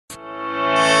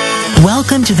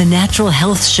Welcome to the Natural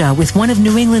Health Show with one of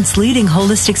New England's leading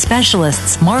holistic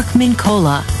specialists, Mark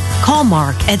Mincolla. Call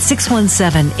Mark at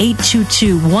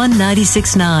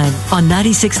 617-822-1969 on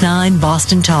 96.9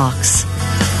 Boston Talks.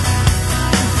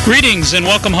 Greetings and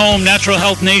welcome home, Natural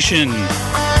Health Nation.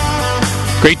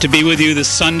 Great to be with you this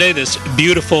Sunday, this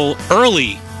beautiful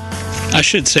early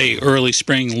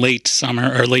spring, late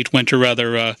summer, or late winter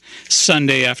rather,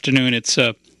 Sunday afternoon. It's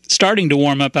starting to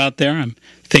warm up out there. I'm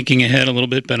thinking ahead a little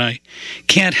bit, but I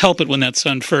can't help it when that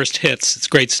sun first hits. It's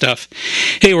great stuff.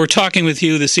 Hey, we're talking with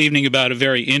you this evening about a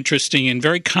very interesting and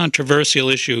very controversial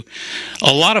issue.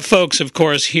 A lot of folks, of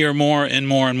course, hear more and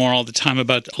more and more all the time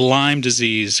about Lyme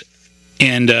disease,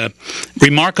 and a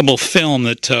remarkable film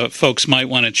that folks might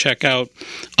want to check out,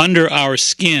 Under Our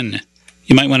Skin.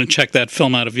 You might want to check that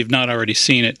film out if you've not already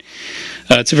seen it.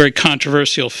 It's a very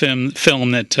controversial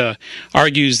film that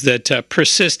argues that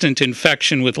persistent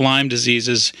infection with Lyme disease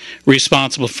is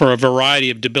responsible for a variety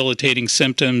of debilitating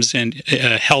symptoms and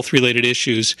health-related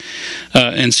issues.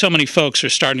 And so many folks are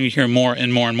starting to hear more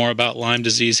and more and more about Lyme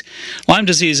disease. Lyme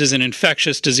disease is an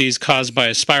infectious disease caused by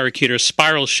a spirochete, or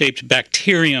spiral-shaped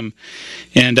bacterium.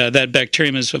 And that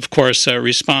bacterium is, of course,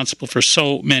 responsible for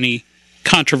so many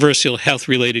controversial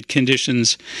health-related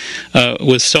conditions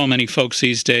with so many folks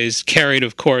these days, carried,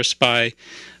 of course, by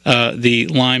the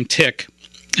Lyme tick.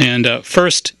 And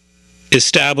first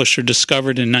established or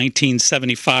discovered in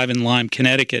 1975 in Lyme,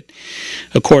 Connecticut.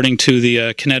 According to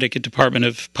the Connecticut Department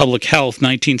of Public Health,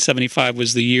 1975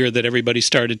 was the year that everybody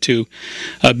started to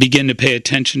begin to pay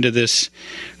attention to this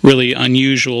really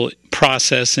unusual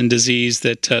process and disease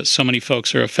that so many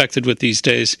folks are affected with these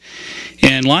days.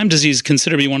 And Lyme disease is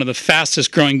considered to be one of the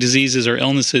fastest growing diseases or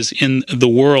illnesses in the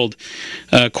world.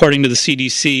 According to the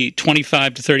CDC,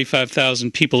 25 to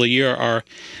 35,000 people a year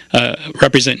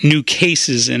represent new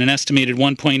cases, and an estimated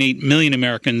 1.8 million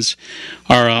Americans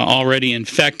are already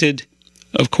infected.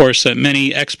 Of course,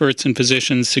 many experts and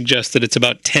physicians suggest that it's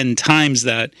about 10 times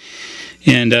that,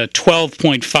 and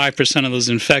 12.5% of those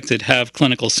infected have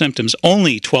clinical symptoms,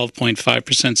 only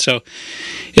 12.5%. So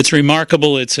it's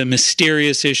remarkable. It's a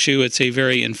mysterious issue. It's a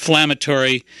very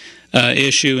inflammatory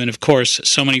issue, and of course,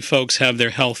 so many folks have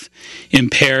their health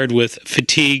impaired with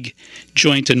fatigue,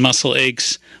 joint and muscle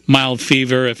aches, mild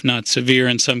fever, if not severe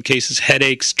in some cases,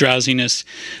 headaches, drowsiness,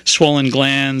 swollen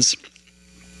glands,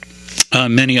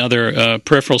 many other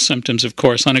peripheral symptoms, of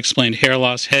course, unexplained hair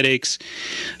loss, headaches,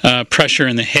 pressure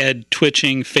in the head,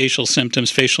 twitching, facial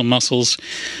symptoms, facial muscles,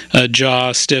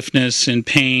 jaw stiffness and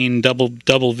pain,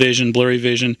 double vision, blurry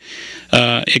vision.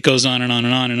 It goes on and on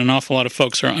and on. And an awful lot of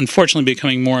folks are unfortunately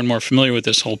becoming more and more familiar with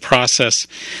this whole process,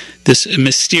 this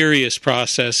mysterious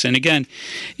process. And again,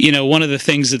 one of the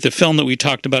things that the film that we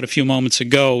talked about a few moments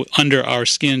ago, Under Our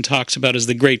Skin, talks about is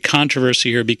the great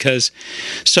controversy here, because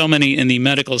so many in the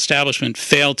medical establishment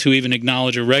fail to even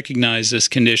acknowledge or recognize this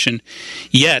condition,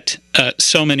 yet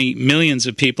so many millions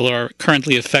of people are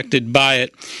currently affected by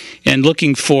it, and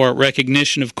looking for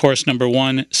recognition, of course, number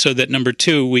one, so that number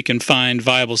two, we can find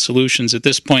viable solutions. At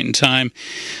this point in time,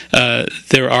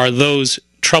 there are those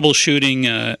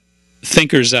troubleshooting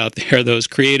thinkers out there, those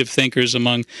creative thinkers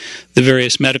among the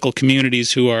various medical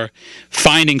communities who are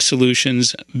finding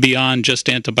solutions beyond just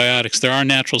antibiotics. There are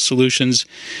natural solutions.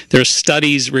 There are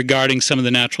studies regarding some of the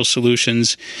natural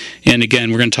solutions. And again,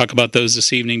 we're going to talk about those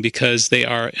this evening because they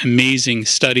are amazing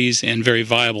studies and very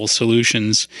viable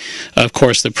solutions. Of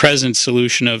course, the present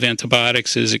solution of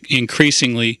antibiotics is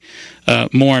increasingly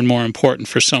more and more important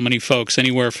for so many folks.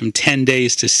 Anywhere from 10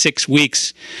 days to 6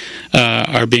 weeks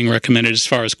are being recommended as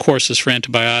far as courses for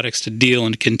antibiotics to deal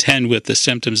and contend with the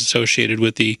symptoms associated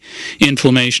with the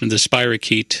inflammation of the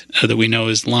spirochete that we know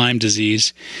as Lyme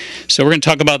disease. So we're going to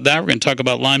talk about that. We're going to talk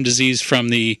about Lyme disease from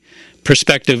the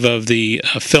perspective of the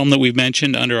film that we've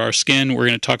mentioned, Under Our Skin. We're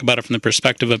going to talk about it from the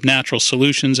perspective of natural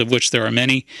solutions, of which there are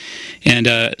many, and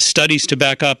studies to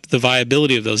back up the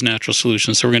viability of those natural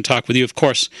solutions. So we're going to talk with you. Of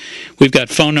course, we've got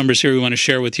phone numbers here we want to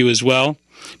share with you as well,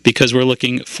 because we're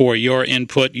looking for your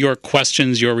input, your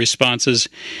questions, your responses,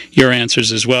 your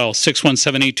answers as well.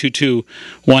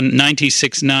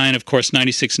 617-822-1969, of course,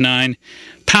 96.9,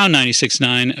 pound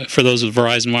 96.9 for those with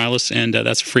Verizon Wireless, and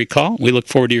that's a free call. We look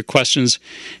forward to your questions,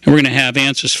 and we're going to have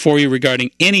answers for you regarding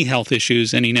any health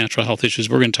issues, any natural health issues.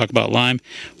 We're going to talk about Lyme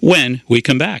when we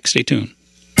come back. Stay tuned.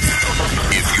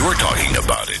 If you're talking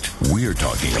about it, we're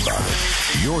talking about it.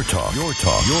 Your talk.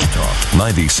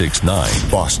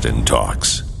 96.9 Boston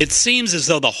Talks. It seems as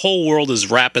though the whole world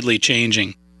is rapidly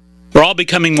changing. We're all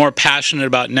becoming more passionate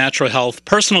about natural health,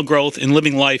 personal growth, and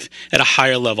living life at a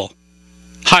higher level.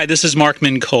 Hi, this is Mark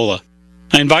Mincolla.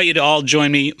 I invite you to all join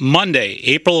me Monday,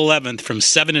 April 11th from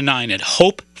 7 to 9 at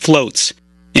Hope Floats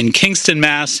in Kingston,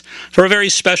 Mass. for a very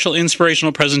special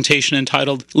inspirational presentation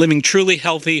entitled Living Truly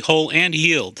Healthy, Whole, and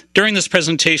Healed. During this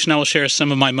presentation, I will share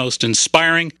some of my most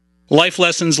inspiring life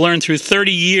lessons learned through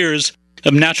 30 years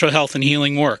of natural health and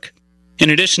healing work. In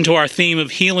addition to our theme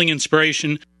of healing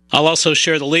inspiration, I'll also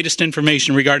share the latest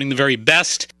information regarding the very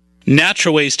best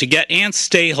natural ways to get and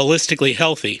stay holistically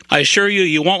healthy. I assure you,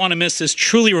 you won't want to miss this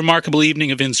truly remarkable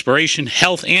evening of inspiration,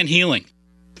 health, and healing.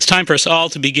 It's time for us all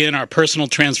to begin our personal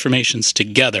transformations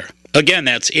together. Again,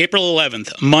 that's April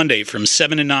 11th, Monday from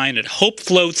 7 to 9 at Hope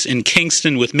Floats in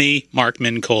Kingston with me, Mark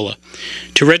Mincolla.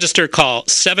 To register, call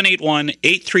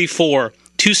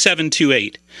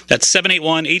 781-834-2728. That's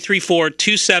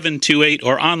 781-834-2728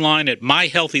 or online at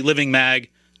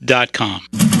myhealthylivingmag.com.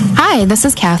 Hi, this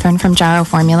is Catherine from Jarrow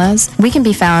Formulas. We can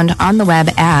be found on the web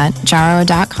at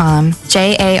jarrow.com,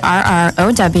 JARROW.com.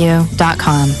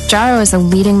 Jarrow is a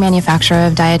leading manufacturer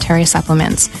of dietary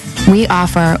supplements. We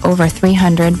offer over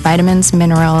 300 vitamins,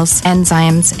 minerals,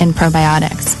 enzymes, and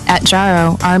probiotics. At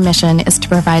Jarrow, our mission is to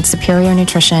provide superior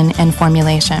nutrition and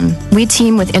formulation. We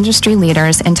team with industry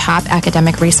leaders and top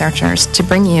academic researchers to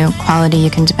bring you quality you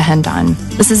can depend on.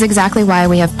 This is exactly why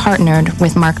we have partnered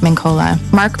with Mark Mincolla.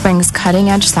 Mark brings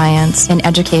cutting-edge science and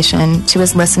education to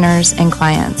his listeners and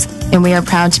clients, and we are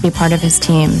proud to be part of his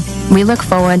team. We look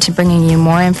forward to bringing you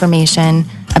more information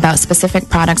about specific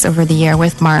products over the year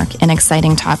with Mark and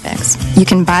exciting topics. You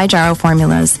can buy Jarrow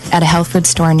Formulas at a health food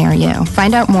store near you.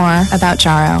 Find out more about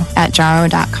Jarrow at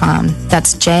jarrow.com.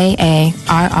 That's JARROW.com.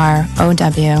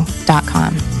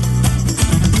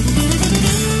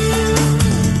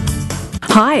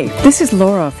 Hi, this is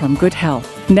Laura from Good Health.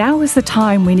 Now is the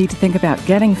time we need to think about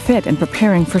getting fit and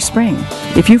preparing for spring.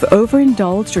 If you've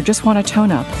overindulged or just want to tone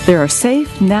up, there are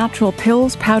safe, natural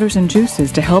pills, powders, and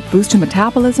juices to help boost your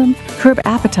metabolism, curb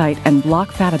appetite, and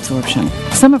block fat absorption.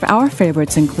 Some of our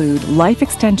favorites include Life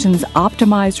Extension's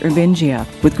Optimized Ervingia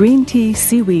with green tea,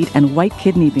 seaweed, and white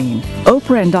kidney bean.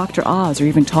 Oprah and Dr. Oz are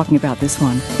even talking about this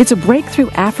one. It's a breakthrough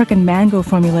African mango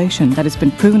formulation that has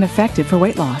been proven effective for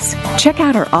weight loss. Check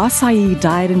out our acai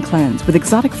diet and cleanse with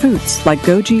exotic fruits like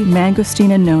goji,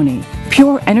 mangosteen, and noni.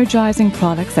 Pure, energizing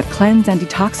products that cleanse and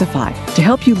detoxify to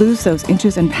help you lose those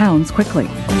inches and pounds quickly.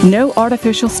 No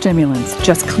artificial stimulants,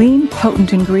 just clean,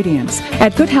 potent ingredients.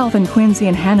 At Good Health in Quincy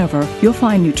and Hanover, you'll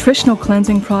find nutritional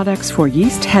cleansing products for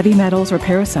yeast, heavy metals, or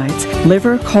parasites,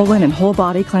 liver, colon, and whole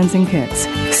body cleansing kits.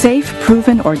 Safe,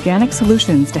 proven, organic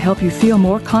solutions to help you feel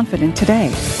more confident today.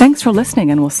 Thanks for listening,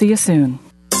 and we'll see you soon.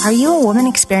 Are you a woman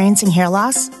experiencing hair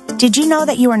loss? Did you know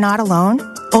that you are not alone?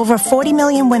 Over 40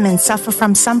 million women suffer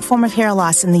from some form of hair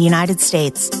loss in the United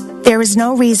States. There is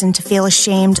no reason to feel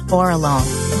ashamed or alone.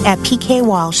 At PK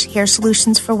Walsh Hair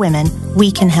Solutions for Women,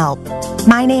 we can help.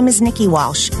 My name is Nikki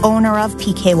Walsh, owner of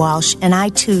PK Walsh, and I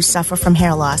too suffer from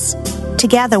hair loss.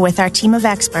 Together with our team of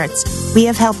experts, we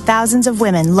have helped thousands of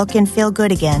women look and feel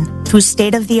good again through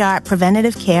state-of-the-art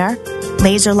preventative care,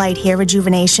 laser light hair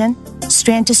rejuvenation,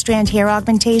 strand-to-strand hair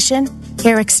augmentation,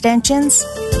 hair extensions,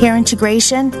 hair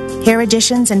integration, hair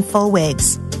additions, and full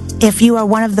wigs. If you are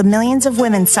one of the millions of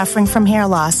women suffering from hair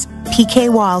loss, PK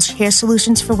Walsh Hair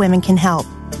Solutions for Women can help.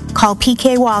 Call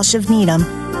PK Walsh of Needham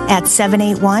at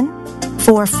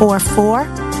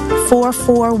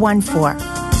 781-444-4414.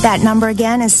 That number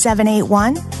again is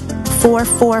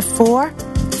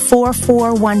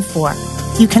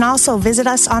 781-444-4414. You can also visit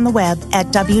us on the web at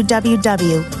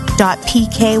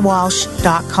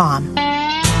www.pkwalsh.com.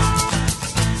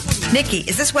 Nikki,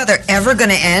 is this weather ever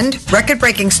going to end?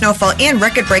 Record-breaking snowfall and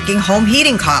record-breaking home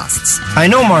heating costs. I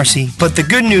know, Marcy, but the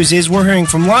good news is we're hearing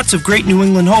from lots of great New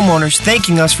England homeowners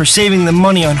thanking us for saving them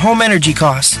money on home energy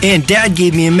costs. And Dad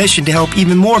gave me a mission to help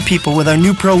even more people with our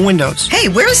new Pro windows. Hey,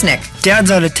 where's Nick?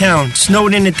 Dad's out of town,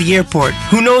 snowed in at the airport.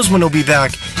 Who knows when he'll be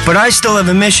back? But I still have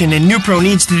a mission, and New Pro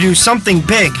needs to do something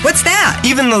big. What's that?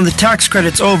 Even though the tax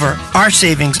credit's over, our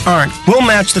savings aren't. We'll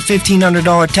match the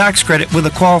 $1,500 tax credit with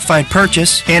a qualified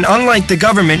purchase, and unlike the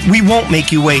government, we won't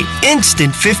make you wait.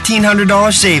 Instant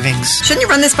 $1,500 savings. Shouldn't you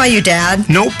run this by your dad?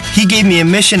 Nope. He gave me a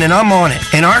mission, and I'm on it.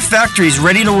 And our factory's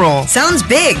ready to roll. Sounds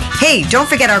big. Hey, don't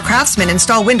forget our craftsmen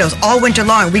install windows all winter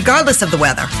long, regardless of the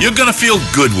weather. You're gonna feel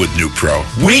good with New Pro.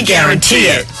 We guarantee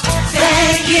it.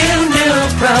 Thank you, New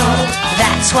Pro.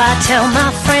 That's why I tell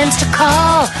my friends to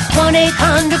call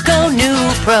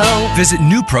 1-800-GO-NEW-PRO. Visit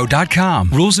newpro.com.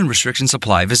 Rules and restrictions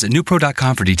apply. Visit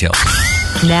newpro.com for details.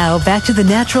 Now back to the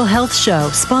Natural Health Show,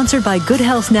 sponsored by Good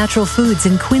Health Natural Foods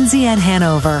in Quincy and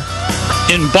Hanover.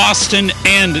 In Boston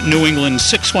and New England,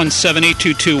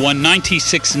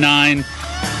 617-822-1969.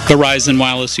 Verizon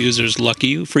Wireless users, lucky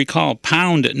you. Free call,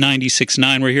 pound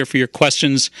 969. We're here for your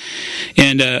questions.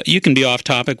 And you can be off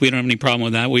topic. We don't have any problem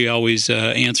with that. We always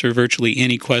answer virtually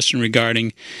any question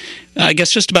regarding, I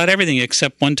guess, just about everything,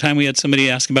 except one time we had somebody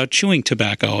ask about chewing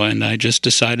tobacco, and I just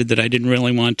decided that I didn't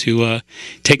really want to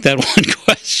take that one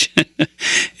question.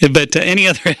 But any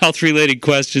other health-related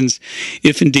questions,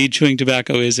 if indeed chewing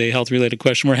tobacco is a health-related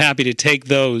question, we're happy to take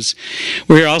those.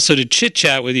 We're here also to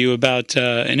chit-chat with you about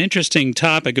an interesting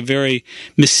topic, a very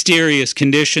mysterious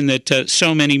condition that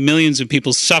so many millions of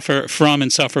people suffer from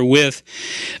and suffer with,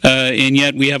 and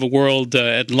yet we have a world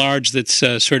at large that's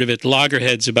sort of at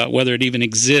loggerheads about whether it even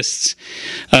exists.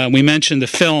 We mentioned the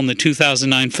film, the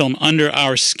 2009 film Under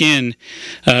Our Skin.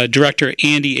 Director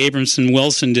Andy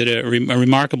Abramson-Wilson did a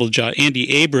remarkable job.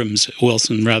 Andy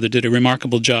Abrams-Wilson, rather, did a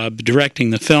remarkable job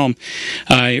directing the film.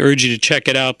 I urge you to check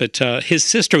it out, but his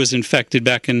sister was infected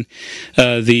back in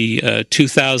the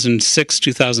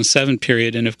 2006-2007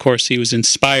 period, and of course he was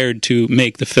inspired to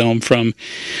make the film from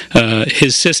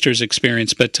his sister's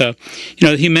experience. But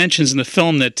he mentions in the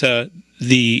film that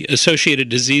the Associated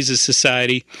Diseases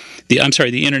Society, the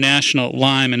International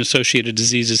Lyme and Associated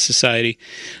Diseases Society,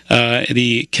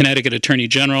 the Connecticut Attorney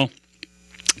General,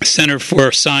 Center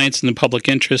for Science and the Public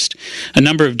Interest, a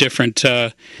number of different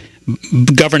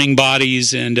governing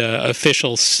bodies and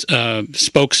official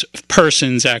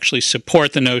spokespersons actually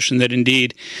support the notion that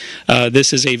indeed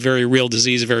this is a very real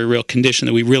disease, a very real condition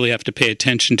that we really have to pay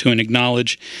attention to and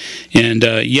acknowledge. And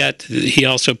yet he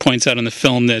also points out in the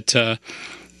film that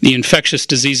the Infectious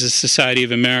Diseases Society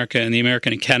of America and the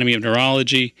American Academy of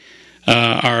Neurology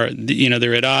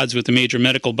they're at odds with the major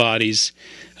medical bodies.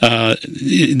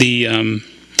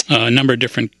 A number of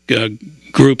different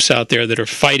groups out there that are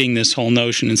fighting this whole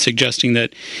notion and suggesting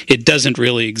that it doesn't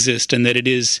really exist and that it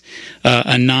is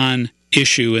a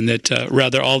non-issue, and that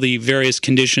rather all the various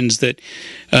conditions that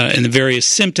and the various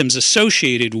symptoms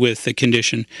associated with the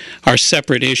condition are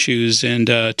separate issues and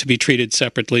to be treated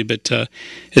separately. But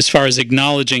as far as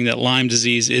acknowledging that Lyme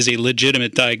disease is a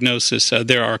legitimate diagnosis,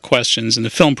 there are questions. And the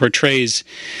film portrays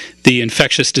the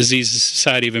Infectious Diseases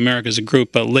Society of America as a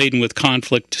group laden with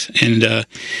conflict and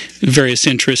various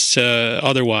interests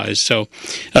otherwise. So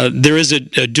there is a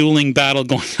dueling battle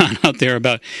going on out there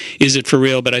about is it for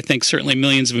real, but I think certainly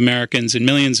millions of Americans and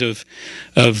millions of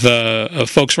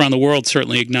folks around the world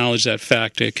certainly acknowledge that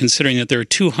fact, considering that there are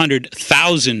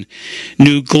 200,000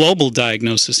 new global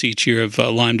diagnoses each year of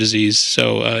Lyme disease.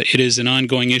 So it is an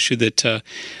ongoing issue that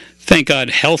thank God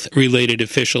health-related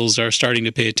officials are starting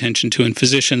to pay attention to, and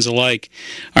physicians alike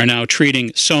are now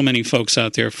treating so many folks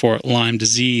out there for Lyme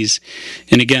disease.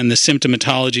 And again, the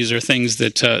symptomatologies are things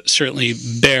that certainly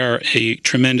bear a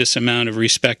tremendous amount of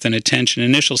respect and attention.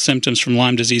 Initial symptoms from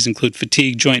Lyme disease include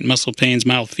fatigue, joint muscle pains,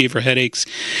 mild fever, headaches,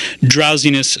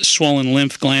 drowsiness, swollen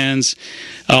lymph glands,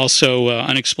 also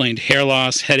unexplained hair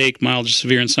loss, headache, mild or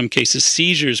severe in some cases,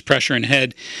 seizures, pressure in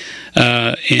head,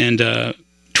 and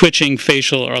twitching,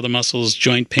 facial or other muscles,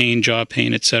 joint pain, jaw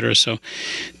pain, etc. So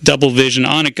double vision,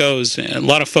 on it goes. A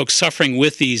lot of folks suffering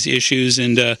with these issues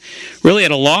and really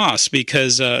at a loss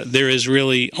because there is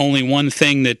really only one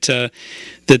thing that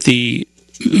the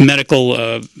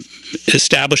medical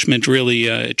establishment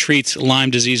really treats Lyme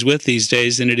disease with these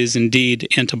days, and it is indeed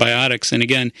antibiotics. And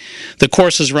again, the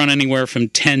courses run anywhere from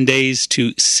 10 days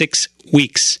to 6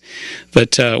 weeks.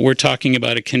 But we're talking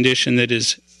about a condition that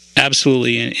is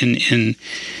absolutely in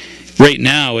right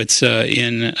now it's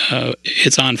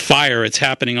on fire. It's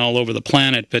happening all over the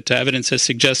planet, but evidence has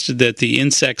suggested that the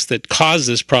insects that cause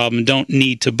this problem don't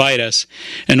need to bite us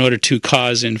in order to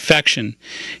cause infection.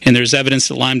 And there's evidence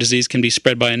that Lyme disease can be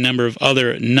spread by a number of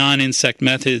other non-insect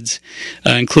methods,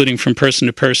 including from person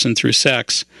to person through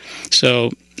sex. So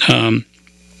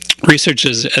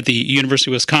researchers at the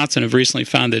University of Wisconsin have recently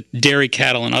found that dairy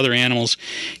cattle and other animals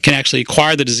can actually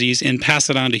acquire the disease and pass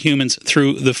it on to humans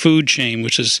through the food chain,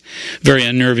 which is very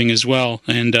unnerving as well.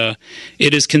 And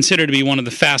it is considered to be one of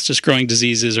the fastest-growing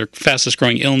diseases or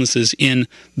fastest-growing illnesses in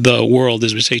the world.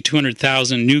 As we say,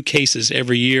 200,000 new cases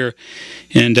every year,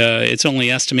 and it's only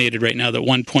estimated right now that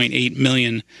 1.8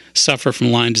 million suffer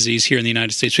from Lyme disease here in the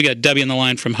United States. We got Debbie on the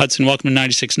line from Hudson. Welcome to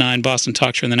 96.9 Boston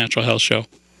Talk Show and the Natural Health Show.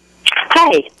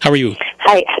 Hi. How are you?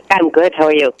 Hi, I'm good. How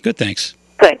are you? Good, thanks.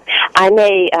 Good. I'm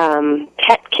a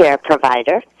pet care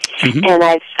provider, and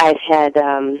I've had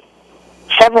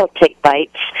several tick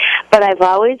bites, but I've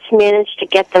always managed to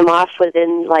get them off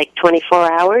within like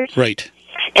 24 hours. Right.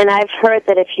 And I've heard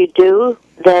that if you do,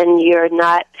 then you're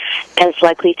not as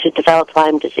likely to develop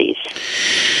Lyme disease.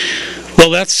 Well,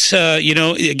 that's,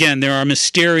 again, there are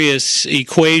mysterious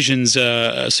equations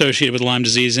associated with Lyme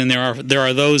disease, and there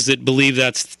are those that believe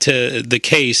that's the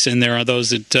case, and there are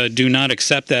those that do not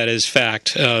accept that as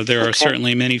fact. There are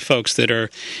certainly many folks that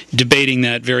are debating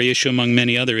that very issue among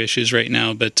many other issues right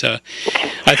now, but I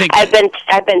think...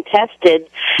 I've been tested,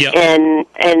 and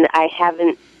I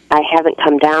haven't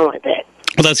come down with it.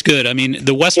 Well, that's good. I mean,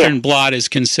 the Western blot is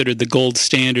considered the gold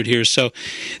standard here. So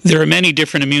there are many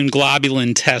different immune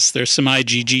globulin tests. There's some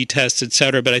IgG tests, et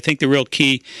cetera. But I think the real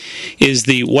key is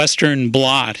the Western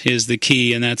blot is the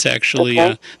key, and that's actually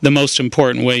the most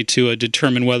important way to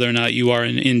determine whether or not you are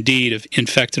indeed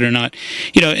infected or not.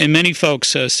 And many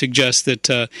folks suggest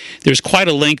that there's quite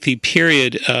a lengthy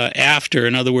period after.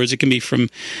 In other words, it can be from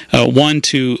 1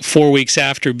 to 4 weeks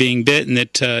after being bitten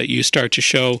that you start to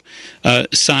show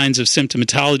signs of symptomatologies.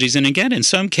 And again, in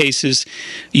some cases,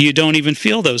 you don't even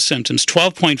feel those symptoms.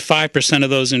 12.5%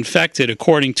 of those infected,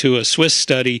 according to a Swiss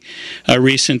study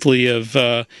recently of...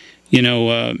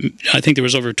 I think there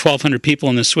was over 1,200 people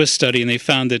in the Swiss study, and they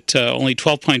found that only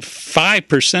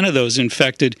 12.5% of those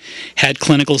infected had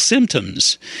clinical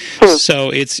symptoms.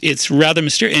 So it's rather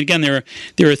mysterious. And again, there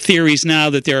are theories now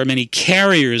that there are many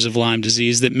carriers of Lyme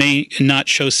disease that may not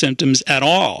show symptoms at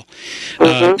all.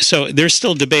 So there's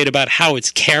still debate about how it's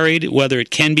carried, whether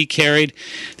it can be carried.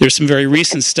 There's some very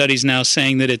recent studies now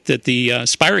saying that the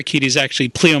spirochete is actually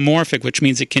pleomorphic, which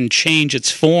means it can change its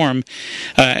form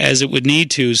as it would need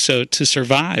to. So to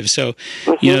survive. So,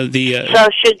 so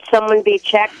should someone be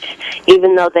checked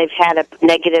even though they've had a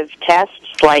negative test,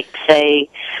 like, say,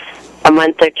 a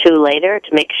month or two later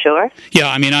to make sure? Yeah,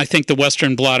 I mean, I think the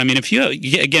Western blot, I mean, if you,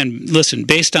 again, listen,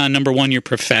 based on, number one, your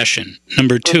profession,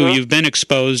 number two, you've been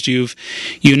exposed, you've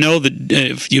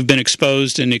been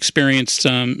exposed and experienced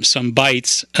some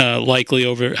bites, likely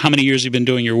over, how many years you've been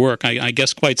doing your work? I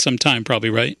guess quite some time,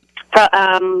 probably, right?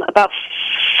 About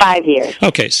 5 years.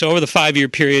 Okay, so over the 5-year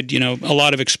period, a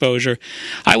lot of exposure.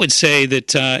 I would say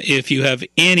that if you have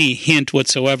any hint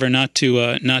whatsoever, not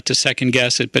to second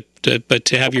guess it, but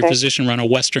to have your physician run a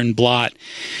Western blot.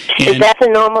 Is that the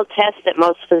normal test that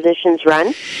most physicians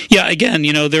run? Yeah, again,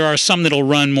 there are some that'll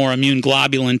run more immune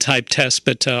globulin type tests,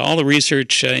 but all the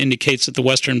research indicates that the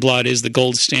Western blot is the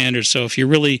gold standard. So if you're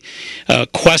really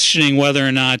questioning whether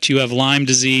or not you have Lyme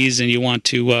disease and you want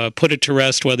to put it to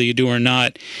rest, whether you do or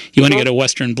not, you want to get a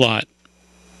Western blot.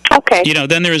 Okay.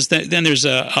 Then there's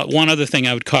one other thing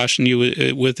I would caution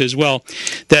you with as well,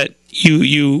 that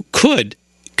you could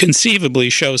conceivably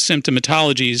show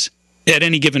symptomatologies at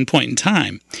any given point in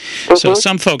time. So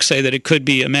some folks say that it could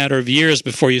be a matter of years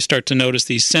before you start to notice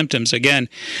these symptoms. Again,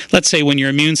 let's say when your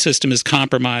immune system is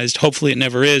compromised, hopefully it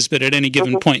never is, but at any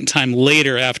given point in time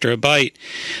later after a bite,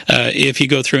 if you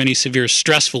go through any severe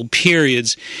stressful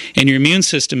periods and your immune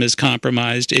system is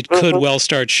compromised, it could well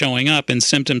start showing up, and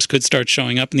symptoms could start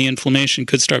showing up, and the inflammation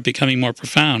could start becoming more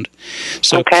profound.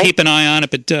 So keep an eye on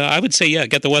it, but I would say,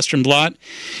 get the Western blot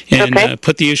and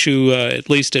put the issue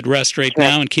at least at rest right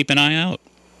now and keep an eye out.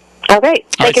 All right.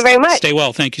 Thank you very much. Stay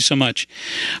well. Thank you so much.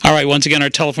 All right. Once again, our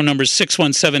telephone number is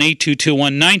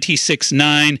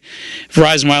 617-8221-9069.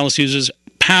 Verizon Wireless users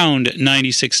pound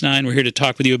 969. We're here to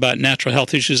talk with you about natural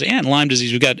health issues and Lyme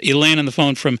disease. We've got Elaine on the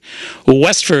phone from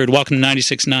Westford. Welcome to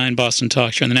 969 Boston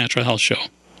Talk here on the Natural Health Show.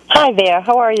 Hi there.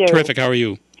 How are you? Terrific. How are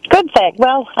you? Good, thanks.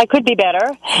 Well, I could be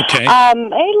better. Okay.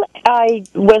 I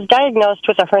was diagnosed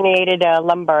with a herniated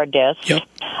lumbar disc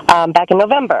back in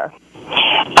November.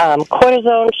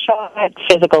 Cortisone shot,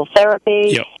 physical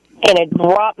therapy, and it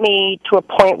brought me to a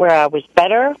point where I was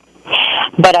better,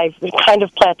 but I've kind of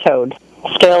plateaued.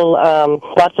 Still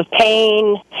lots of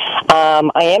pain. I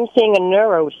am seeing a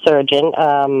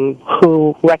neurosurgeon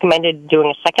who recommended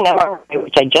doing a second MRI,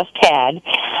 which I just had.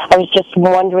 I was just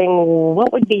wondering,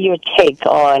 what would be your take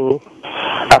on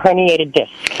a herniated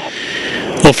disc?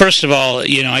 Well, first of all,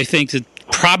 I think that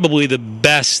probably the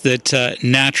best that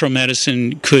natural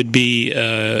medicine could be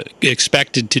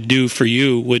expected to do for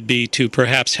you would be to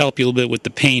perhaps help you a little bit with the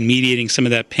pain, mediating some of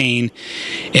that pain,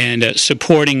 and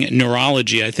supporting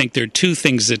neurology. I think there are two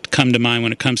things that come to mind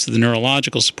when it comes to the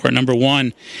neurological support. Number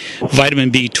one, vitamin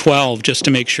B12, just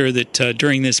to make sure that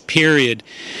during this period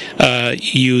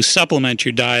you supplement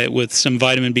your diet with some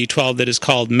vitamin B12 that is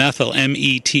called methyl,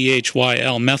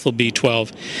 methyl, methyl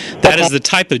B12. That is the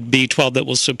type of B12 that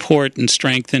will support and strengthen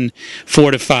strengthen,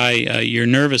 fortify your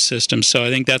nervous system. So I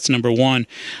think that's number one.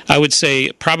 I would say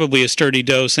probably a sturdy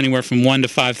dose, anywhere from 1 to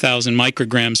 5,000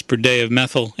 micrograms per day of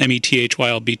methyl,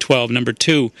 methyl B12. Number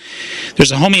two,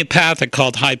 there's a homeopathic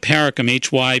called Hypericum,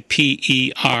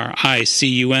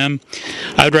 Hypericum.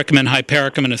 I would recommend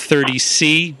Hypericum in a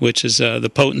 30C, which is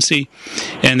the potency,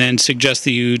 and then suggest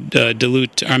that you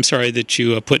that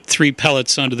you put 3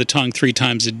 pellets under the tongue 3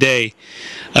 times a day.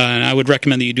 And I would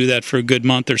recommend that you do that for a good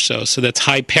month or so. So that's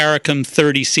Hypericum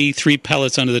 30C, 3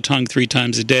 pellets under the tongue 3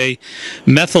 times a day.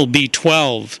 Methyl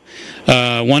B12,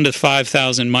 1 to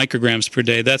 5,000 micrograms per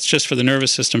day. That's just for the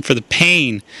nervous system. For the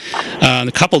pain,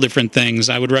 a couple different things.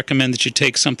 I would recommend that you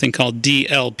take something called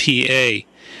DLPA,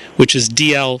 which is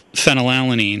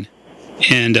D-L-phenylalanine.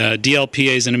 And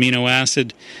DLPA is an amino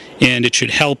acid, and it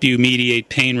should help you mediate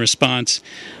pain response.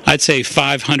 I'd say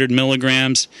 500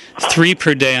 milligrams, 3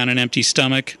 per day on an empty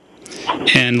stomach.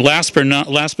 And last but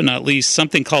not least,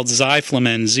 something called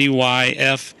Zyflamend,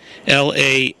 Zyflamend,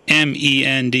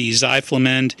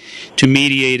 Zyflamend, to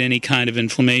mediate any kind of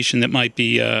inflammation that might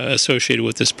be associated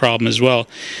with this problem as well.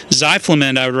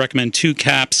 Zyflamend, I would recommend 2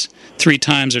 caps 3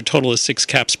 times, or a total of 6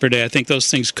 caps per day. I think those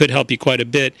things could help you quite a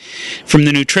bit. From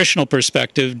the nutritional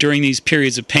perspective, during these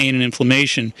periods of pain and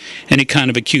inflammation, any kind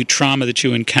of acute trauma that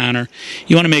you encounter,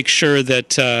 you want to make sure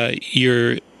that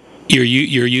you're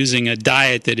using a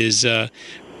diet that is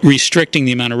restricting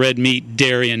the amount of red meat,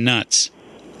 dairy, and nuts,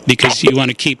 because you want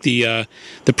to keep the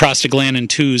prostaglandin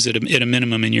 2s at a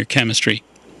minimum in your chemistry.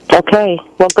 Okay.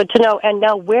 Well, good to know. And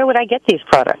now, where would I get these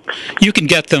products? You can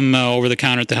get them over the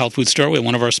counter at the health food store. We have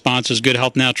one of our sponsors, Good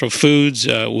Health Natural Foods,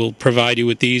 will provide you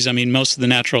with these. I mean, most of the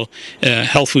natural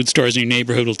health food stores in your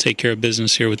neighborhood will take care of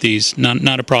business here with these.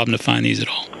 Not a problem to find these at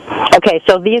all. Okay,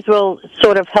 so these will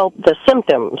sort of help the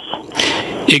symptoms.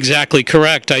 Exactly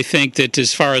correct. I think that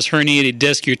as far as herniated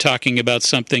disc, you're talking about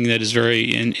something that is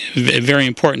very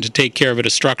important to take care of at a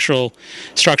structural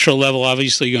level.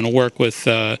 Obviously, you're going to work with.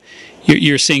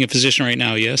 You're seeing a physician right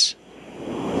now, yes?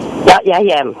 Yeah, I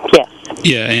am. Yes.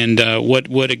 Yeah, and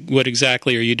what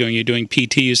exactly are you doing? You're doing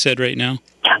PT, you said, right now?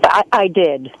 I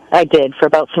did for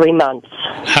about 3 months.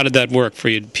 How did that work for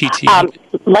you, PT?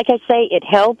 Like I say, it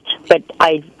helped, but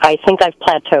I think I've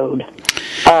plateaued.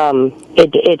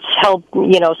 It's helped,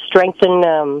 strengthen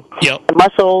the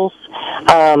muscles,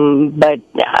 but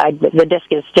the disc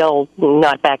is still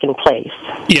not back in place.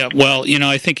 Yeah, well,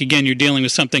 I think, again, you're dealing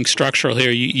with something structural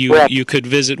here. You could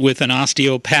visit with an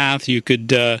osteopath. You could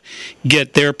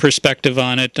get their perspective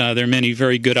on it. There are many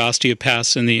very good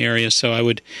osteopaths in the area, so I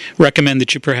would recommend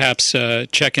that you perhaps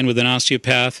check in with an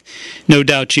osteopath. No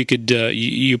doubt you could.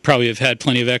 You probably have had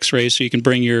plenty of x-rays, so you can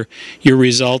bring your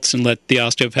results and let the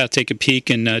osteopath take a peek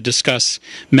and discuss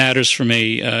matters from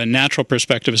a natural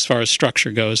perspective as far as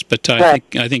structure goes. But I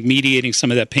think mediating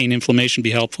some of that pain inflammation would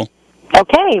be helpful.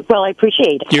 Okay, well, I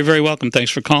appreciate it. You're very welcome.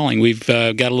 Thanks for calling. We've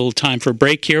got a little time for a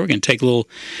break here. We're going to take a little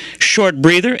short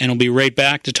breather, and we'll be right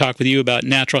back to talk with you about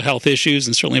natural health issues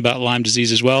and certainly about Lyme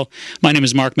disease as well. My name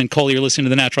is Mark Mincolla. You're listening to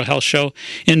the Natural Health Show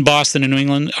in Boston and New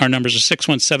England. Our numbers are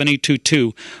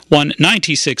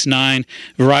 617-822-1969.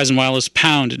 Verizon Wireless,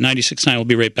 pound 969. We'll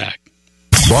be right back.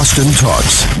 Boston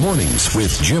Talks, mornings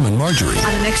with Jim and Marjorie.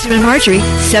 On the next Jim and Marjorie,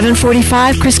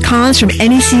 7:45, Chris Collins from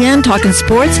NECN talking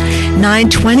sports.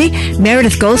 9:20,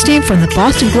 Meredith Goldstein from the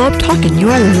Boston Globe talking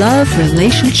your love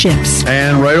relationships.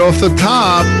 And right off the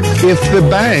top, if the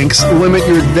banks limit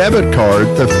your debit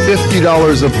card to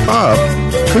 $50 a pop,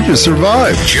 could you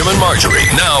survive? Jim and Marjorie,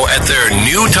 now at their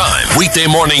new time. Weekday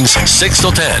mornings, 6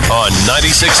 till 10 on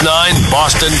 96.9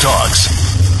 Boston Talks.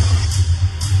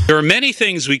 There are many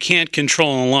things we can't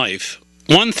control in life.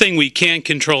 One thing we can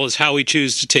control is how we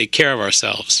choose to take care of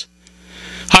ourselves.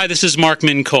 Hi, this is Mark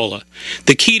Mincolla.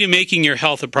 The key to making your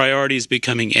health a priority is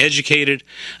becoming educated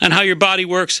on how your body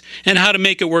works and how to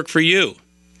make it work for you.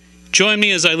 Join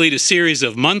me as I lead a series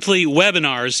of monthly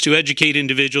webinars to educate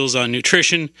individuals on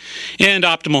nutrition and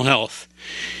optimal health.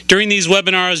 During these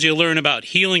webinars, you'll learn about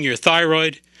healing your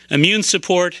thyroid, immune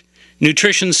support,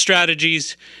 nutrition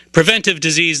strategies, preventive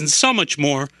disease, and so much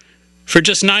more. For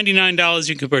just $99,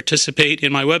 you can participate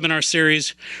in my webinar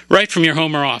series right from your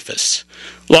home or office.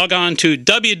 Log on to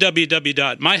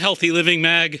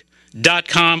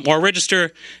www.myhealthylivingmag.com or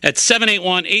register at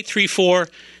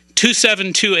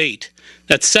 781-834-2728.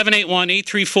 That's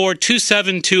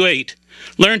 781-834-2728.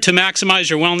 Learn to maximize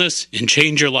your wellness and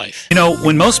change your life. You know,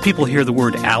 when most people hear the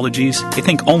word allergies, they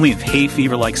think only of hay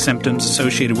fever-like symptoms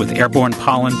associated with airborne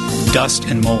pollen, dust,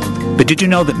 and mold. But did you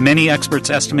know that many experts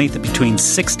estimate that between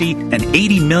 60 and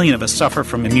 80 million of us suffer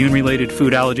from immune-related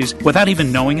food allergies without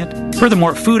even knowing it?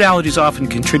 Furthermore, food allergies often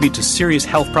contribute to serious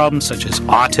health problems such as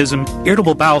autism,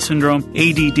 irritable bowel syndrome,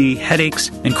 ADD, headaches,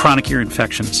 and chronic ear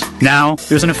infections. Now,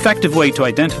 there's an effective way to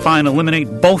identify and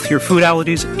eliminate both your food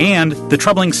allergies and the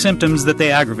troubling symptoms that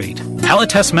they aggravate.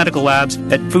 Allotest Medical Labs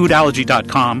at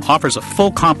foodallergy.com offers a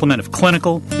full complement of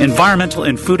clinical, environmental,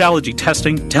 and food allergy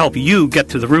testing to help you get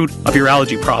to the root of your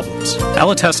allergy problems.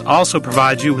 Allotest also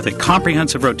provides you with a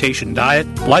comprehensive rotation diet,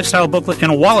 lifestyle booklet,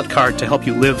 and a wallet card to help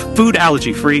you live food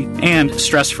allergy-free and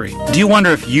stress-free. Do you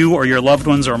wonder if you or your loved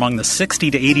ones are among the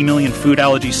 60 to 80 million food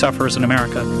allergy sufferers in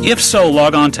America? If so,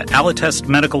 log on to Allotest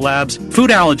Medical Labs,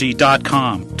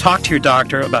 foodallergy.com. Talk to your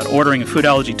doctor about ordering a food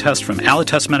allergy test from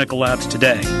Allotest Medical Labs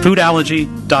today.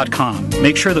 Foodallergy.com.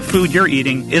 Make sure the food you're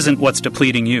eating isn't what's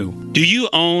depleting you. Do you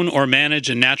own or manage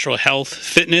a natural health,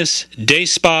 fitness, day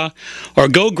spa, or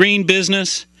go green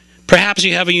business? Perhaps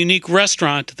you have a unique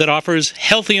restaurant that offers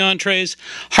healthy entrees,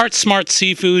 heart-smart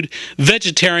seafood,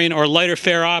 vegetarian or lighter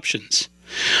fare options.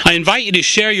 I invite you to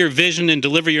share your vision and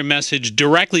deliver your message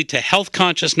directly to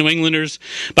health-conscious New Englanders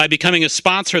by becoming a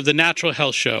sponsor of the Natural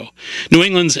Health Show, New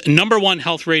England's #1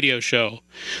 health radio show.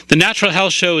 The Natural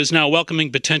Health Show is now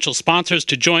welcoming potential sponsors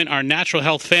to join our natural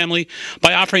health family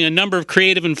by offering a number of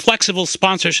creative and flexible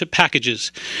sponsorship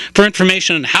packages. For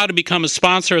information on how to become a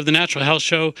sponsor of the Natural Health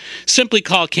Show, simply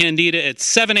call Candida at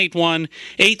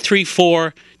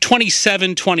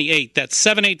 781-834-2728. That's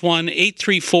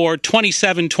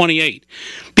 781-834-2728.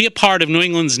 Be a part of New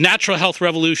England's natural health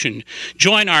revolution.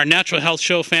 Join our Natural Health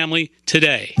Show family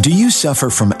today. Do you suffer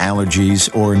from allergies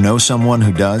or know someone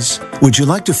who does? Would you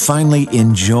like to finally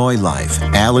enjoy life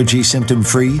allergy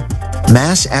symptom-free?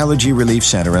 Mass Allergy Relief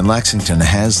Center in Lexington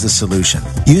has the solution.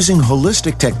 Using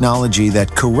holistic technology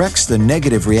that corrects the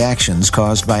negative reactions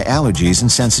caused by allergies and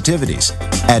sensitivities.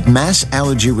 At Mass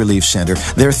Allergy Relief Center,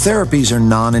 their therapies are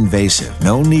non-invasive.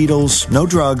 No needles, no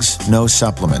drugs, no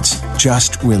supplements.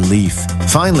 Just relief.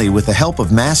 Finally, with the help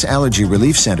of Mass Allergy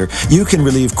Relief Center, you can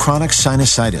relieve chronic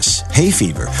sinusitis, hay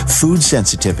fever, food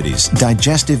sensitivities,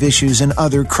 digestive issues, and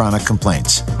other chronic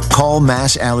complaints. Call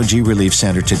Mass Allergy Relief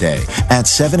Center today at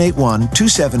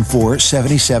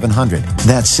 781-274-7700.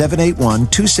 That's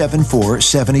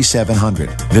 781-274-7700.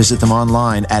 Visit them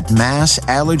online at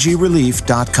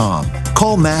massallergyrelief.com.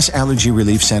 Call Mass Allergy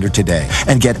Relief Center today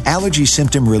and get allergy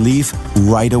symptom relief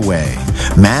right away.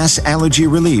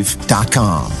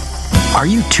 massallergyrelief.com. Are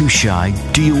you too shy?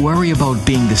 Do you worry about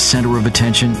being the center of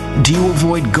attention? Do you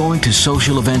avoid going to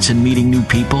social events and meeting new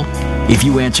people? If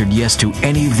you answered yes to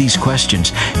any of these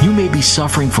questions, you may be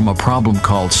suffering from a problem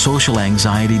called social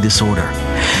anxiety disorder.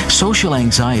 Social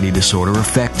anxiety disorder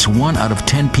affects 1 out of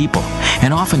 10 people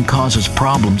and often causes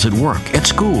problems at work, at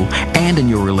school, and in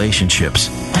your relationships.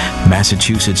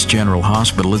 Massachusetts General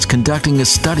Hospital is conducting a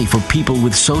study for people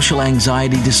with social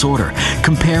anxiety disorder,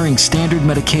 comparing standard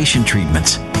medication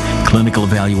treatments. Clinical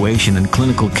evaluation and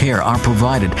clinical care are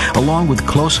provided, along with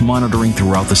close monitoring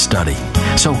throughout the study.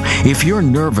 So, if you're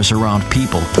nervous around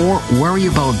people or worry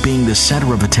about being the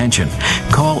center of attention,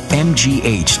 call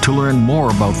MGH to learn more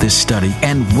about this study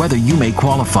and whether you may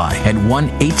qualify at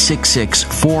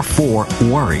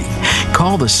 1-866-44-WORRY.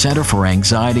 Call the Center for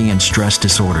Anxiety and Stress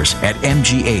Disorders at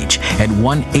MGH at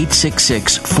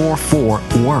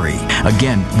 1-866-44-WORRY.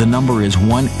 Again, the number is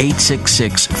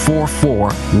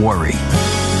 1-866-44-WORRY.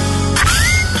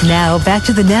 Now, back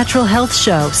to the Natural Health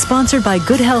Show, sponsored by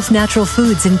Good Health Natural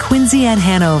Foods in Quincy and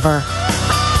Hanover.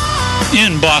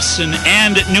 In Boston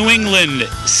and New England,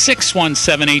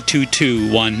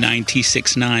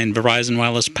 617-822-1969, Verizon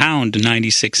Wireless pound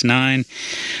 969.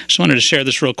 Just wanted to share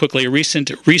this real quickly. A recent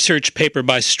research paper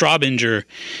by Straubinger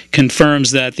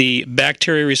confirms that the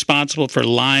bacteria responsible for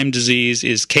Lyme disease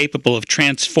is capable of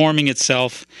transforming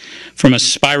itself from a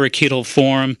spirochetal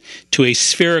form to a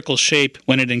spherical shape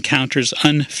when it encounters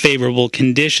unfavorable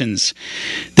conditions.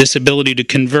 This ability to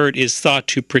convert is thought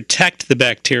to protect the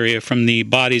bacteria from the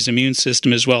body's immune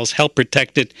system as well as help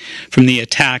protect it from the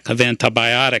attack of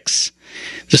antibiotics.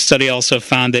 The study also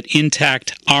found that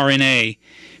intact RNA,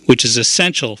 which is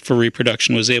essential for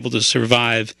reproduction, was able to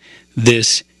survive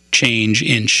this change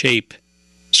in shape.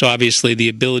 So obviously the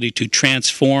ability to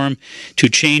transform, to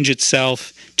change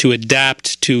itself, to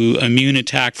adapt to immune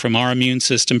attack from our immune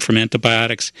system, from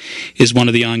antibiotics, is one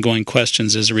of the ongoing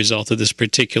questions as a result of this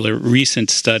particular recent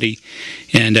study.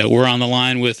 And we're on the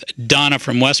line with Donna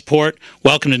from Westport.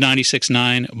 Welcome to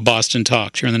 96.9 Boston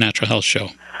Talks. You're on the Natural Health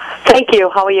Show. Thank you.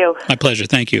 How are you? My pleasure.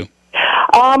 Thank you.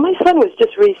 My son was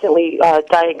just recently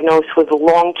diagnosed with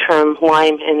long-term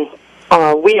Lyme,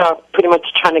 and we are pretty much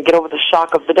trying to get over the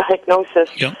shock of the diagnosis.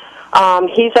 Yep.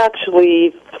 He's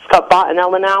actually got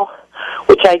Bartonella now,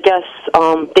 which I guess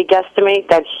they guesstimate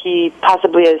that he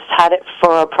possibly has had it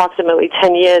for approximately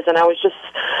 10 years, and I was just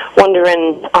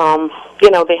wondering,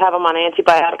 they have him on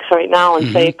antibiotics right now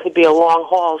and say it could be a long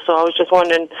haul, so I was just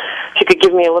wondering if you could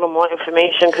give me a little more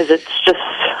information, because it's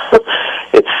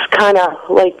kind of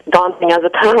like daunting as a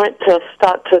parent to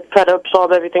start to try to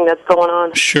absorb everything that's going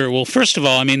on. Sure. Well, first of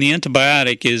all, I mean, the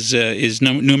antibiotic is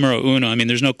numero uno. I mean,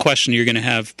 there's no question you're going to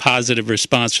have positive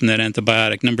response from that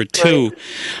antibiotic. Number two,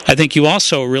 right. I think you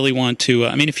also really want to,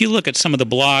 if you look at some of the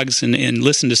blogs and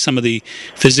listen to some of the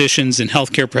physicians and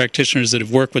healthcare practitioners that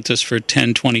have worked with us for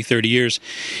 10, 20, 30 years,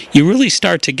 you really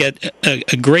start to get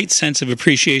a great sense of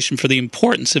appreciation for the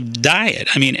importance of diet.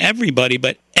 I mean, everybody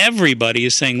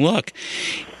is saying, look,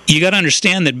 you got to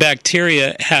understand that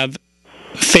bacteria have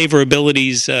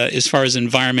favorabilities as far as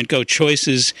environment go.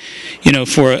 Choices,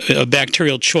 for a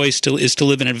bacterial choice is to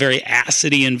live in a very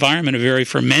acidy environment, a very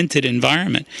fermented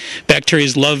environment. Bacteria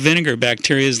love vinegar.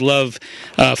 Bacteria love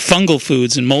fungal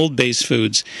foods and mold-based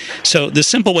foods. So the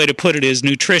simple way to put it is,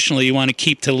 nutritionally, you want to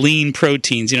keep to lean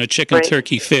proteins, chicken, right.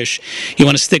 turkey, fish. You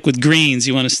want to stick with greens.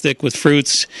 You want to stick with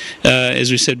fruits,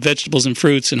 as we said, vegetables and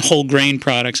fruits and whole grain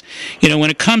products. When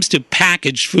it comes to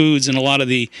packaged foods and a lot of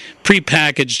the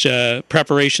prepackaged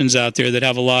preparations out there that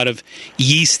have a lot of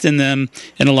yeast in them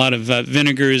and a lot of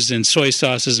vinegars and soy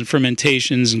sauces and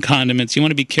fermentations and condiments, you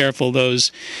want to be careful of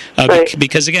those right.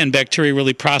 because, again, bacteria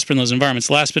really prosper in those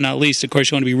environments. Last but not least, of course,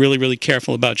 you want to be really, really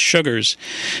careful about sugars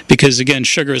because, again,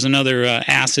 sugar is another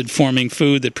acid-forming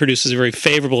food that produces a very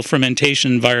favorable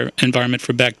fermentation environment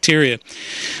for bacteria.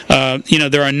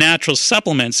 There are natural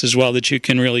supplements as well that you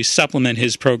can really supplement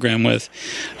his program with.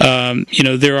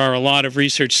 There are a lot of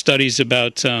research studies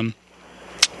about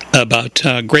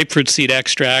grapefruit seed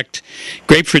extract.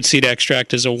 Grapefruit seed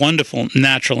extract is a wonderful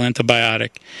natural antibiotic.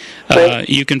 Right.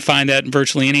 You can find that in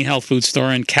virtually any health food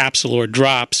store in capsule or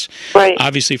drops. Right.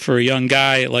 Obviously, for a young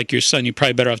guy like your son, you're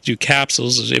probably better off to do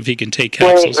capsules if he can take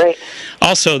capsules. Right.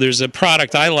 Also, there's a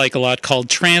product I like a lot called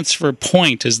Transfer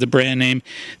Point is the brand name.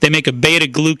 They make a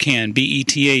beta-glucan,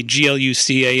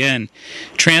 beta-glucan.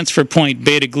 Transfer Point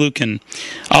beta-glucan.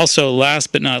 Also,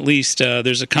 last but not least,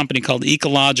 there's a company called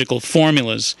Ecological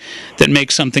Formulas that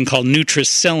makes something called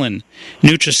Nutricillin.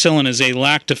 Nutricillin is a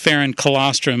lactoferrin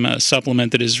colostrum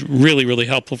supplement that is really, really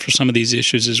helpful for some of these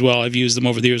issues as well. I've used them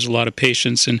over the years with a lot of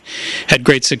patients and had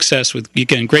great success with,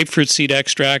 again, grapefruit seed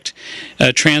extract,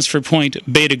 Transfer Point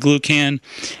beta-glucan,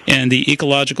 and the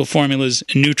Ecological Formulas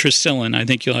Nutricillin. I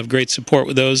think you'll have great support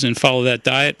with those and follow that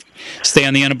diet. Stay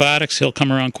on the antibiotics. He'll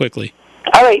come around quickly.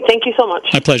 All right. Thank you so much.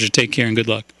 My pleasure. Take care and good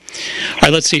luck. All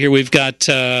right, let's see here. We've got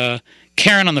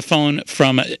Karen on the phone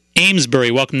from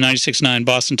Amesbury. Welcome to 96.9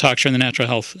 Boston Talk Show and the Natural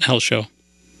Health Show.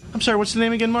 I'm sorry, what's the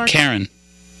name again, Mark? Karen.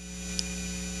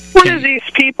 One of these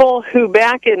people who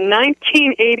back in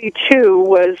 1982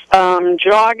 was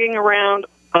jogging around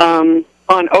on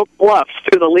Oak Bluffs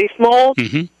through the leaf mold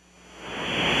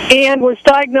and was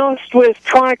diagnosed with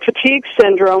chronic fatigue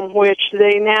syndrome, which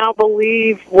they now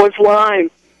believe was Lyme.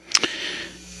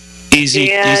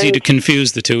 Easy to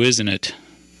confuse the two, isn't it?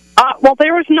 Well,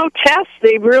 there was no test.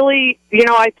 They really,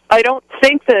 I don't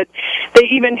think that they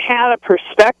even had a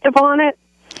perspective on it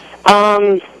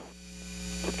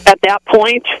at that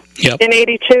point in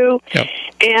 82. Yep.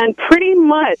 And pretty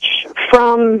much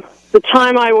from the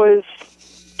time I was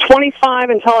 25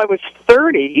 until I was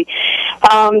 30,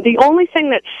 the only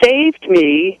thing that saved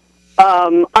me,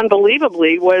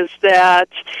 unbelievably, was that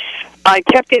I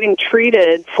kept getting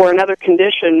treated for another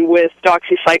condition with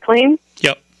doxycycline.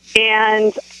 Yep.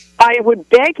 And I would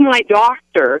beg my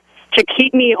doctor to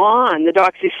keep me on the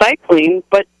doxycycline,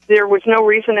 but there was no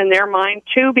reason in their mind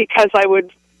to, because I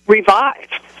would revive.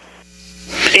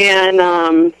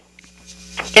 And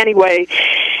anyway,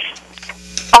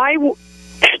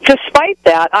 despite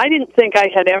that, I didn't think I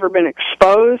had ever been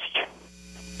exposed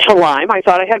to Lyme. I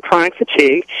thought I had chronic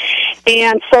fatigue.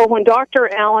 And so when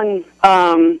Dr. Alan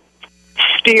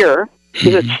Steer,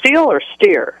 is it Steele or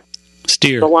Steer?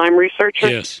 Steer. The Lyme researcher?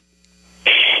 Yes.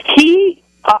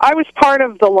 I was part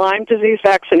of the Lyme disease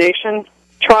vaccination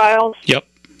trials. Yep.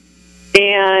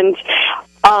 And,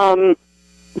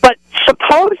 but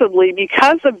supposedly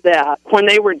because of that, when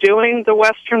they were doing the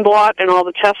Western blot and all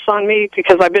the tests on me,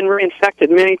 because I've been reinfected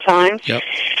many times,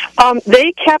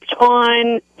 they kept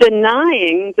on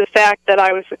denying the fact that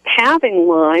I was having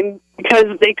Lyme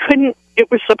because they couldn't,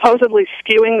 it was supposedly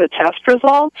skewing the test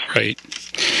results. Right.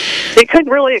 They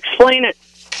couldn't really explain it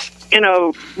in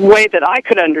a way that I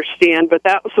could understand, but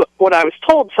that was what I was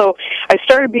told. So I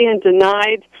started being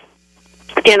denied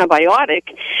antibiotic,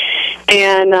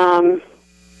 and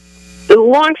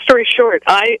long story short,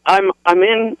 I'm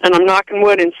in, and I'm knocking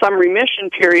wood, in some remission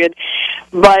period,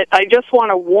 but I just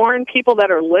want to warn people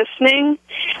that are listening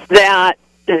that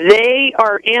they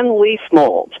are in leaf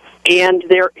mold, and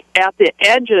they're at the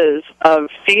edges of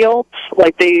fields,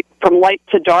 like they from light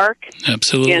to dark.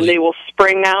 Absolutely. And they will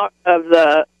spring out of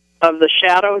the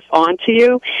shadows onto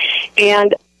you.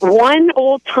 And one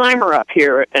old timer up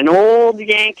here, an old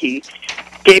Yankee,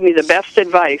 gave me the best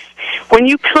advice. When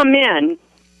you come in,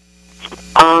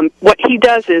 what he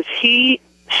does is he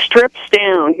strips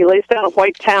down, he lays down a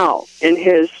white towel in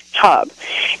his tub,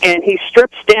 and he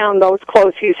strips down those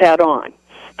clothes he's had on.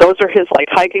 Those are his, like,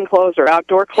 hiking clothes or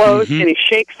outdoor clothes, and he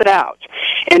shakes it out.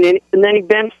 And then he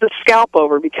bends the scalp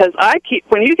over, because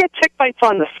when you get tick bites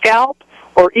on the scalp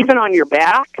or even on your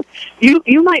back,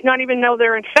 you might not even know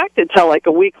they're infected till like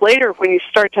a week later when you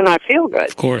start to not feel good.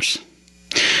 Of course.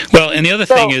 Well, and the other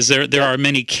thing is there are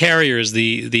many carriers.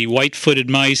 The white-footed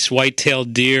mice,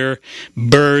 white-tailed deer,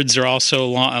 birds are also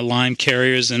Lyme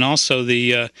carriers, and also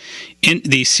the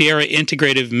Sierra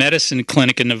Integrative Medicine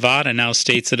Clinic in Nevada now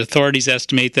states that authorities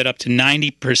estimate that up to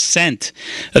 90%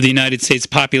 of the United States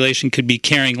population could be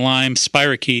carrying Lyme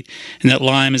spirochete, and that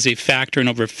Lyme is a factor in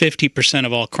over 50%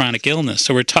 of all chronic illness.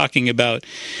 So we're talking about,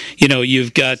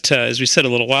 you've got, as we said a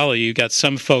little while ago, you've got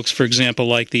some folks, for example,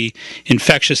 like the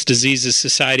Infectious Diseases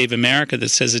Society of America, that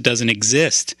says it doesn't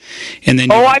exist. And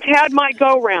then I've had my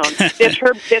go-round.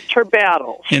 It's her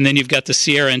battle. And then you've got the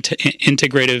Sierra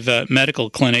Integrative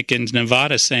Medical Clinic in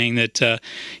Nevada saying that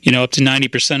up to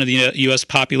 90% of the U.S.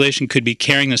 population could be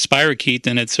carrying the spirochete,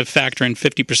 and it's a factor in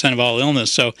 50% of all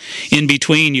illness. So in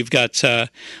between, you've got a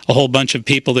whole bunch of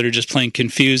people that are just plain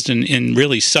confused and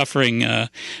really suffering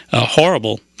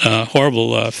horrible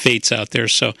fates out there.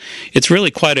 So it's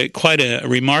really quite a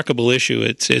remarkable issue.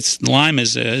 It's Lyme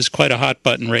is quite a hot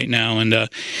button right now, and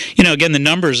again, the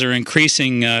numbers are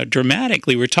increasing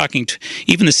dramatically. We're talking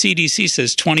even the CDC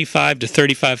says 25 to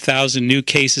 35,000 new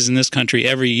cases in this country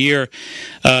every year.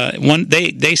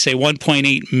 They say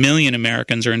 1.8 million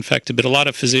Americans are infected, but a lot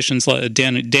of physicians,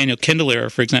 Daniel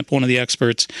Kindler, for example, one of the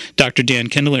experts, Dr. Dan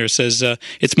Kindler, says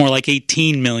it's more like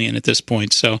 18 million at this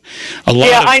point. So a lot.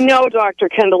 Yeah, I know, Dr.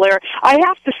 Kindler. I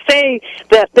have to say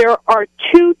that there are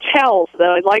two tells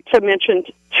that I'd like to mention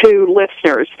to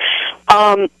listeners.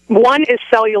 One is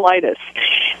cellulitis,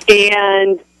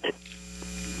 and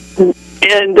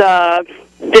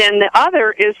then the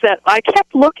other is that I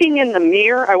kept looking in the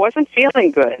mirror. I wasn't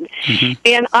feeling good,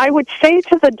 and I would say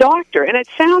to the doctor, and it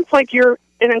sounds like you're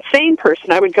an insane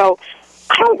person, I would go,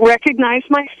 I don't recognize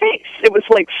my face. It was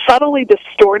like subtly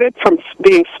distorted from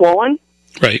being swollen.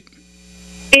 Right.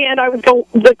 And I would go,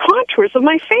 the contours of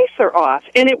my face are off,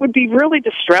 and it would be really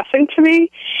distressing to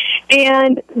me.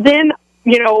 And then,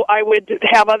 I would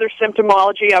have other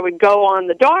symptomology. I would go on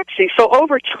the doxy. So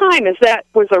over time, as that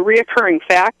was a reoccurring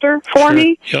factor for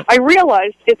me, I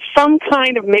realized it's some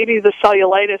kind of, maybe the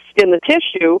cellulitis in the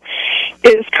tissue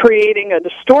is creating a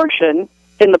distortion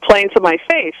in the planes of my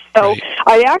face. So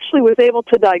I actually was able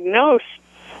to diagnose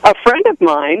a friend of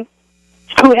mine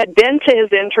who had been to his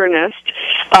internist,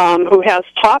 who has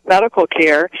top medical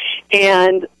care,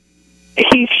 and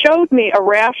he showed me a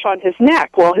rash on his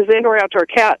neck. Well, his indoor-outdoor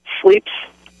cat sleeps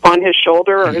on his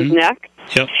shoulder or his neck.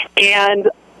 Yep. And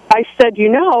I said,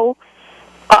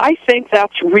 I think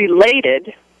that's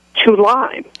related to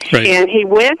Lyme. Right. And he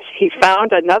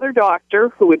found another doctor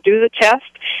who would do the test,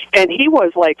 and he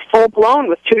was like full-blown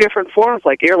with two different forms,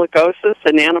 like ehrlichiosis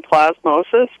and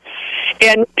anaplasmosis.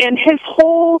 And his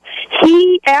whole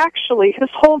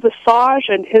visage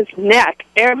and his neck,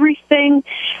 everything,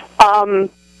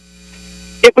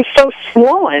 it was so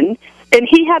swollen, and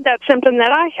he had that symptom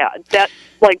that I had, that,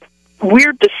 like,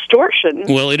 weird distortion.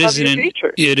 Well, it is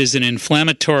an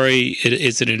inflammatory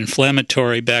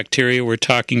bacteria. We're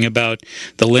talking about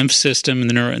the lymph system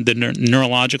and the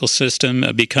neurological system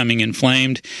becoming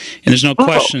inflamed, and there's no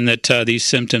question that these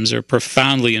symptoms are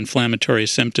profoundly inflammatory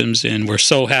symptoms. And we're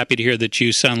so happy to hear that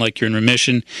you sound like you're in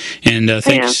remission. And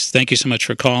thank you so much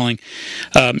for calling.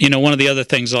 One of the other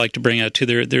things I like to bring out too,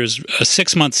 there's a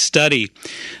 6-month study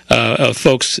of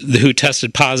folks who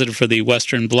tested positive for the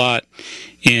Western blot.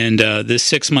 And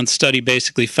this 6-month study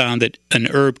basically found that an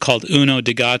herb called Uno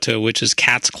de Gato, which is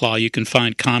cat's claw, you can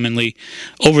find commonly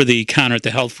over the counter at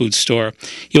the health food store.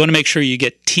 You want to make sure you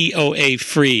get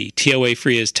TOA-free.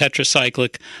 TOA-free is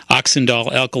tetracyclic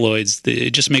oxindol alkaloids.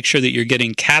 Just make sure that you're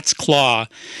getting cat's claw.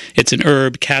 It's an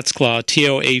herb, cat's claw,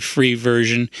 TOA-free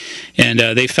version. And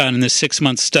they found in this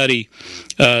 6-month study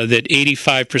that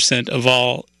 85% of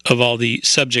all the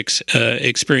subjects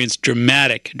experienced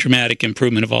dramatic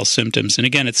improvement of all symptoms. And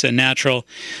again, it's a natural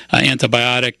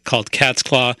antibiotic called cat's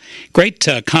claw. Great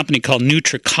company called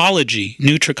Nutricology.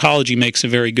 Nutricology makes a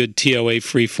very good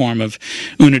TOA-free form of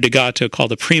Uno de Gato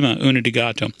called the Prima Uno de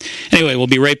Gato. Anyway, we'll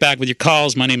be right back with your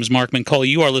calls. My name is Mark Mincolla.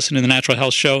 You are listening to the Natural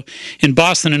Health Show in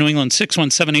Boston and New England,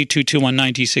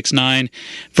 617-822-1969.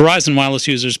 Verizon Wireless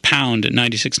users, pound at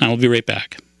 96.9. We'll be right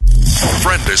back.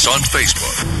 Friend us on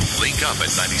Facebook. Link up at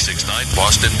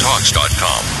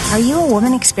 969bostontalks.com. Are you a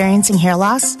woman experiencing hair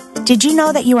loss? Did you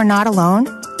know that you are not alone?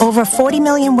 Over 40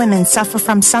 million women suffer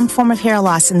from some form of hair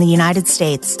loss in the United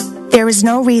States. There is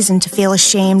no reason to feel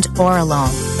ashamed or alone.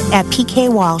 At PK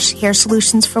Walsh Hair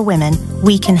Solutions for Women,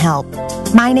 we can help.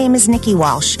 My name is Nikki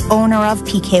Walsh, owner of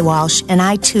PK Walsh, and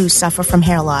I too suffer from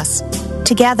hair loss.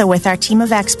 Together with our team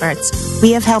of experts,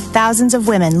 we have helped thousands of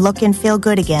women look and feel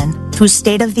good again through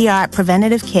state-of-the-art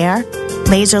preventative care,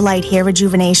 laser light hair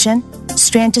rejuvenation,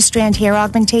 strand-to-strand hair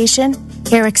augmentation,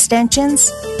 hair extensions,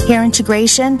 hair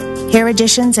integration, hair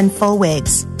additions, and full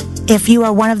wigs. If you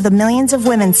are one of the millions of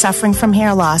women suffering from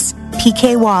hair loss,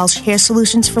 PK Walsh Hair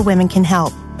Solutions for Women can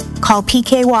help. Call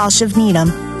PK Walsh of Needham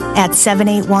at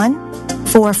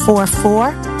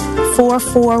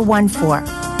 781-444-4414.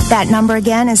 That number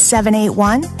again is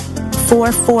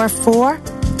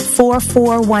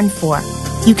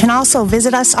 781-444-4414. You can also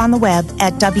visit us on the web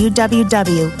at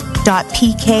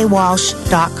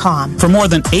www.pkwalsh.com. For more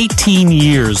than 18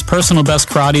 years, Personal Best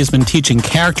Karate has been teaching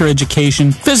character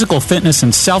education, physical fitness,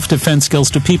 and self-defense skills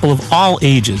to people of all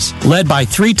ages. Led by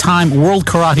 3-time world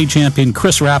karate champion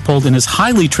Chris Rappold and his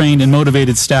highly trained and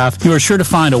motivated staff, you are sure to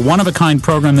find a one-of-a-kind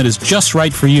program that is just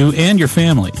right for you and your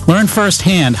family. Learn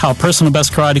firsthand how Personal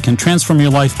Best Karate can transform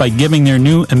your life by giving their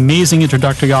new amazing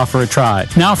introductory offer a try.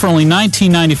 Now for only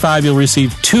 $19.95, you'll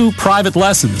receive 2 private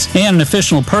lessons and an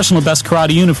official Personal Best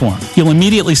Karate uniform. You'll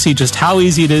immediately see just how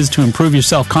easy it is to improve your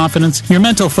self-confidence, your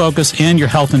mental focus, and your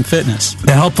health and fitness.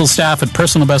 The helpful staff at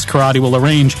Personal Best Karate will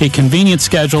arrange a convenient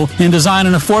schedule and design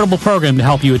an affordable program to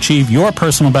help you achieve your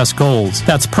personal best goals.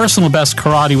 That's Personal Best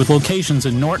Karate with locations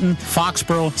in Norton,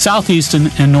 Foxborough, Southeastern,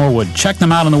 and Norwood. Check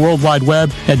them out on the World Wide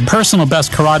Web at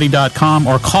personalbestkarate.com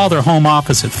or call their home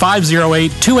office at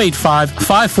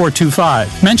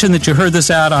 508-285-5425. Mention that you heard this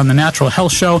ad on the Natural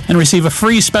Health Show and receive a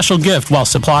free special gift while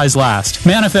supplies last.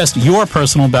 Manifest your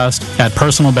personal best at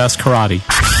Personal Best Karate.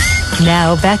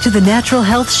 Now back to the Natural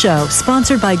Health Show,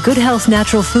 sponsored by Good Health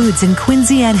Natural Foods in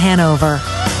Quincy and Hanover.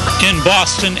 In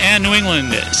Boston and New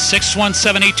England,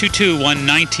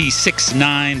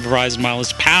 617-822-1969. Verizon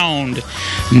Wireless, pound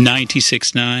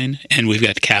 96.9. And we've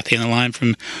got Kathy on the line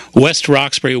from West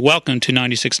Roxbury. Welcome to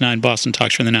 96.9 Boston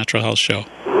Talks from the Natural Health Show.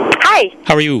 Hi.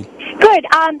 How are you? Good.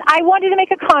 I wanted to make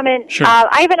a comment. Sure.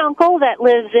 I have an uncle that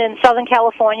lives in Southern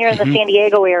California in the San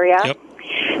Diego area. Yep.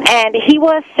 And he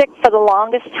was sick for the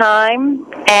longest time,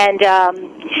 and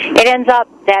it ends up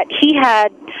that he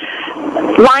had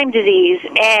Lyme disease,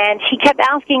 and he kept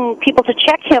asking people to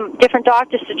check him, different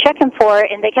doctors to check him for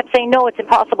it, and they kept saying, no, it's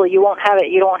impossible, you won't have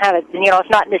it, you don't have it, and, it's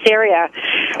not in this area.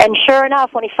 And sure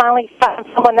enough, when he finally found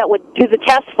someone that would do the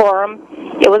test for him,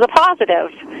 it was a positive.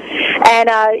 And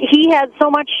he had so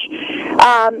much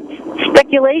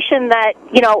speculation that,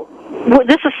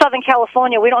 this is Southern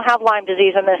California. We don't have Lyme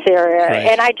disease in this area. Right.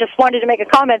 And I just wanted to make a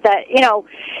comment that,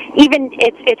 even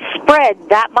it's spread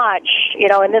that much,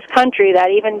 in this country that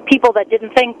even people that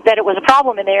didn't think that it was a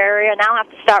problem in their area now have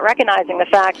to start recognizing the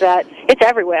fact that it's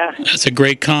everywhere. That's a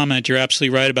great comment. You're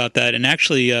absolutely right about that. And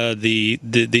actually,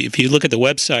 if you look at the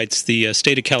websites, the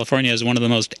state of California is one of the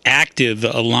most active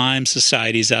Lyme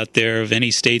societies out there of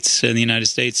any states in the United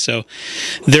States. So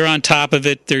they're on top of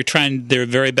it. They're trying their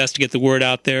very best to get the word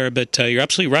out there. But you're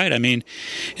absolutely right. I mean,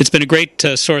 it's been a great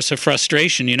source of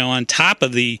frustration. On top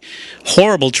of the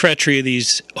horrible treachery of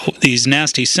these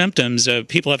nasty symptoms,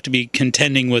 people have to be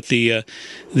contending with the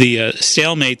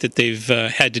stalemate that they've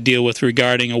had to deal with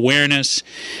regarding awareness.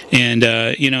 And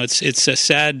it's a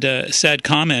sad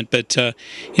comment. But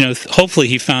hopefully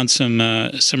he found some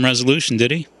resolution.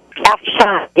 Did he? After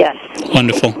time, yes.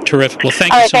 Wonderful. Terrific. Well,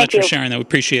 thank you so much for sharing that. We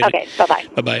appreciate it. Okay, bye-bye.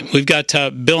 Bye-bye. We've got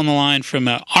Bill on the line from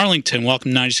Arlington.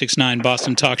 Welcome to 96.9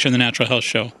 Boston Talk Show on the Natural Health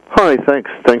Show. Hi, thanks.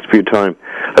 Thanks for your time.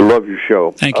 I love your show.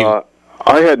 Thank you.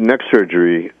 I had neck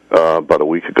surgery about a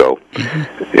week ago,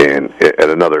 and at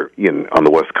another on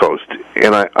the West Coast,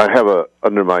 and I have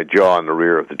under my jaw in the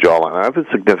rear of the jawline, I have a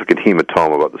significant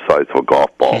hematoma about the size of a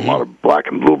golf ball, a lot of black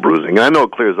and blue bruising, and I know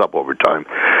it clears up over time.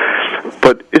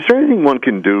 But is there anything one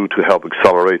can do to help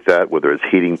accelerate that, whether it's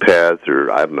heating pads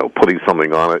or, I don't know, putting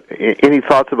something on it? Any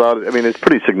thoughts about it? I mean, it's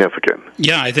pretty significant.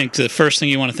 Yeah, I think the first thing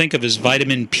you want to think of is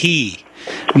vitamin P.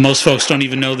 Most folks don't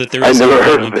even know that there is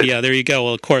vitamin P. Yeah, there you go.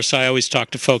 Well, of course, I always talk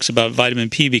to folks about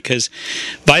vitamin P because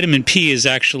vitamin P is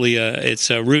actually it's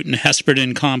a root and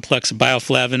hesperidin complex, a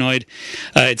bioflavonoid.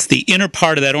 It's the inner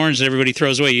part of that orange that everybody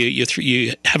throws away.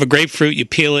 You have a grapefruit, you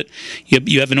peel it.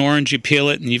 You have an orange, you peel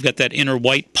it, and you've got that inner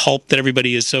white pulp that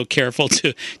everybody is so careful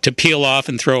to peel off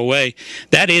and throw away.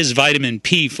 That is vitamin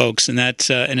P, folks, and that's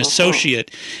an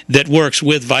associate that works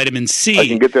with vitamin C. I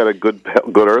can get that at Good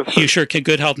Earth? You sure can.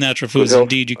 Good Health Natural Foods.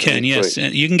 Indeed, you can. Yes,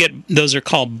 you can get. Those are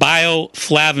called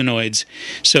bioflavonoids.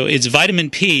 So it's vitamin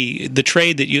P. The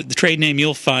trade name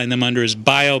you'll find them under is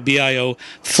bio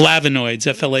flavonoids.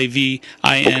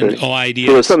 FLAVINOIDS.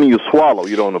 So it's something you swallow.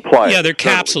 You don't apply. Yeah, they're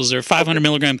capsules. They're 500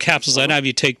 milligram capsules. I'd have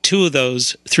you take 2 of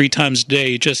those 3 times a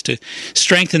day just to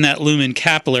strengthen that lumen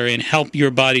capillary and help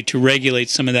your body to regulate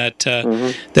some of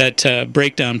that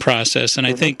breakdown process. And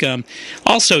I think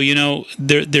also,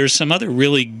 there's some other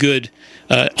really good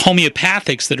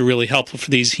homeopathics that are really helpful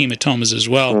for these hematomas as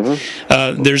well.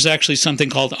 There's actually something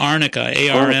called Arnica,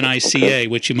 ARNICA,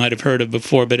 which you might have heard of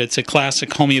before, but it's a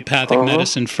classic homeopathic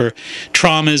medicine for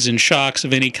traumas and shocks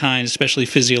of any kind, especially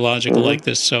physiological like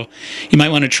this. So you might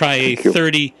want to try a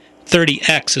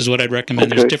 30X is what I'd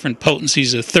recommend. There's different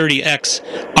potencies of 30X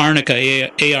Arnica,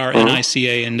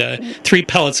 ARNICA, and 3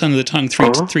 pellets under the tongue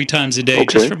three times a day,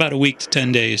 just for about a week to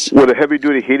 10 days. Would a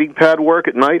heavy-duty heating pad work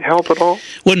at night help at all?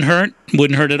 Wouldn't hurt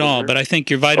at all, but I think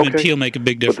your vitamin P will make a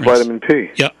big difference. With vitamin P?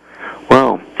 Yep.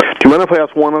 Wow. Do you mind if I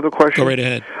ask one other question? Go right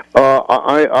ahead.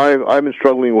 I've been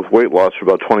struggling with weight loss for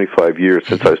about 25 years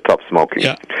since I stopped smoking,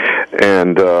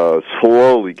 and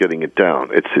slowly getting it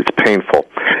down. It's painful,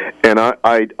 and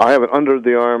I have an under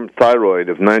the arm thyroid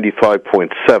of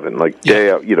 95.7, like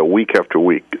week after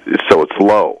week, so it's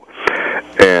low.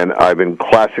 And I've been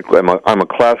I'm a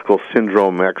classical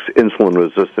syndrome X insulin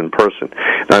resistant person.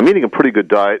 Now I'm eating a pretty good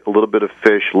diet, a little bit of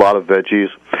fish, a lot of veggies.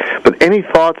 But any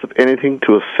thoughts of anything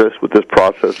to assist with this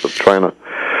process of trying to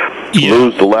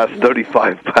lose the last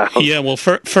 35 pounds? Yeah, well,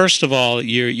 first of all,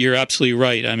 you're absolutely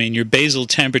right. I mean, your basal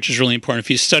temperature is really important. If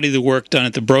you study the work done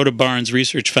at the Broda Barnes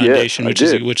Research Foundation, which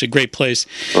is a great place,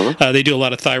 they do a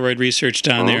lot of thyroid research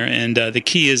down there, and the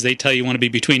key is they tell you want to be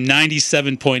between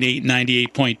 97.8 and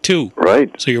 98.2. Right.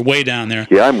 So you're way down there.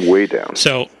 Yeah, I'm way down.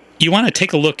 So you want to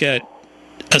take a look at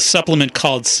a supplement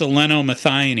called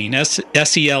selenomethionine,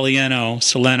 SELENO,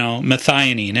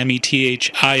 selenomethionine,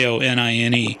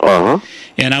 METHIONINE.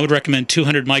 And I would recommend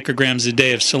 200 micrograms a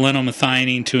day of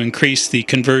selenomethionine to increase the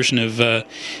conversion of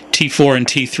T4 and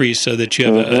T3 so that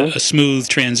you have a smooth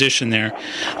transition there.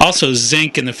 Also,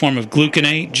 zinc in the form of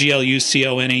gluconate,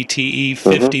 GLUCONATE,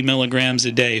 50 milligrams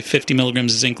a day, 50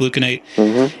 milligrams of zinc gluconate.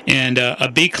 And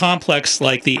a B complex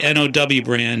like the NOW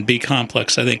brand B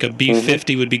complex. I think a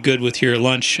B50 would be good with your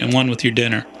lunch and one with your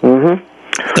dinner.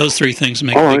 Those 3 things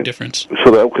make a big difference.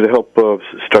 So that could help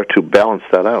start to balance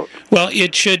that out. Well,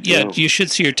 it should. You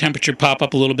should see your temperature pop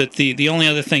up a little bit. The only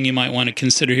other thing you might want to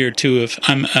consider here too,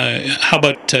 how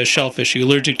about shellfish? Are you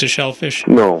allergic to shellfish?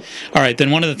 No. All right,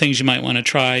 then one of the things you might want to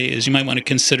try is you might want to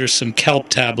consider some kelp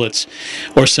tablets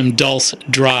or some dulse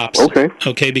drops.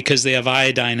 Okay, because they have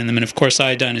iodine in them, and of course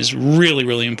iodine is really,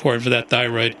 really important for that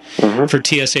thyroid for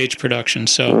TSH production.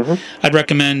 So I'd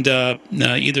recommend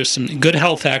either some Good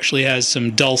Health actually has some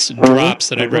dulse drops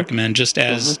that I'd recommend just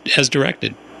as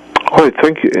directed. All right,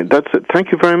 thank you. That's it.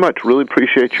 Thank you very much. Really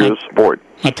appreciate your support.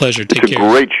 My pleasure. Take care. It's a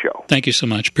great show. Thank you so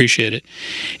much. Appreciate it.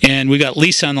 And we got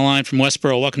Lisa on the line from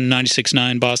Westboro. Welcome to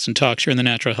 96.9 Boston Talks. You're in the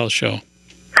Natural Health Show.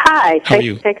 Hi. Thanks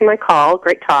for taking my call.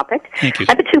 Great topic. Thank you.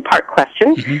 I have a 2-part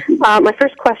question. My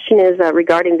first question is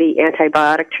regarding the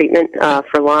antibiotic treatment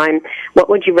for Lyme. What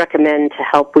would you recommend to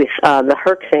help with the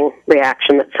herxing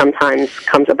reaction that sometimes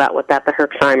comes about with that, the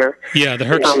Herxheimer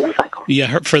cycle?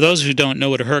 Yeah, for those who don't know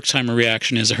what a Herxheimer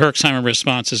reaction is, a Herxheimer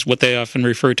response is what they often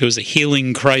refer to as a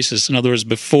healing crisis. In other words,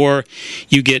 before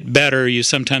you get better, you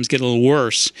sometimes get a little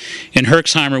worse. And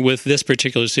Herxheimer with this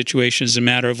particular situation is a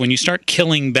matter of when you start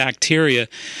killing bacteria,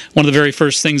 one of the very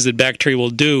first things that bacteria will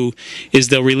do is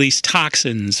they'll they'll release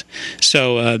toxins.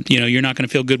 So, you're not going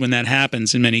to feel good when that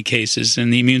happens in many cases,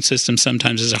 and the immune system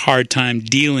sometimes has a hard time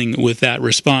dealing with that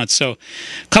response. So,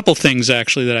 a couple things,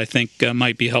 actually, that I think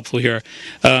might be helpful here.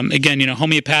 Again,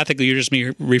 homeopathically, you just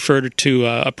referred to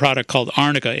a product called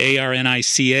Arnica,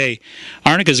 A-R-N-I-C-A.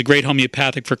 Arnica is a great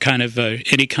homeopathic for kind of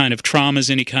any kind of traumas,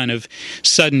 any kind of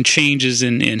sudden changes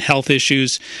in health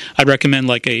issues. I'd recommend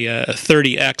like a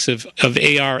 30X of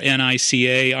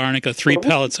A-R-N-I-C-A, Arnica, 3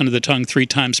 pellets under the tongue 3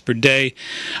 times per day.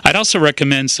 I'd also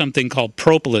recommend something called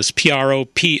Propolis,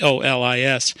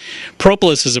 P-R-O-P-O-L-I-S.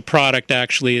 Propolis is a product,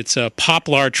 actually. It's a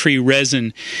poplar tree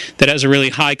resin that has a really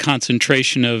high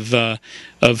concentration of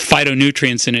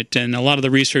phytonutrients in it, and a lot of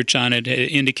the research on it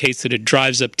indicates that it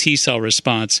drives up T-cell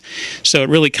response. So it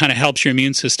really kind of helps your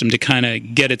immune system to kind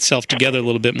of get itself together a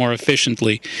little bit more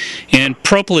efficiently. And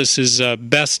Propolis is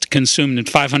best consumed in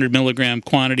 500 milligram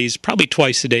quantities, probably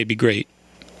twice a day. Be great.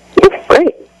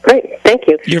 Great. Thank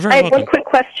you. You're very welcome. I have one quick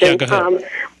question. Yeah, go ahead.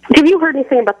 Have you heard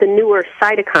anything about the newer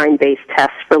cytokine-based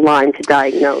tests for Lyme to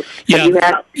diagnose?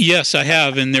 Yes, I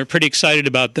have, and they're pretty excited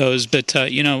about those. But,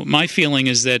 my feeling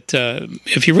is that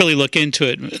if you really look into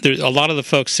it, a lot of the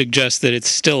folks suggest that it's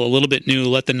still a little bit new.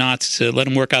 Let them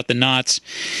work out the knots.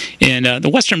 And the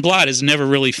Western blot has never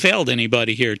really failed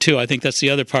anybody here, too. I think that's the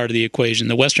other part of the equation.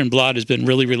 The Western blot has been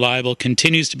really reliable,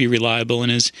 continues to be reliable,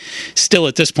 and is still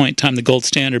at this point in time the gold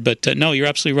standard. But, no, you're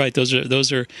absolutely right.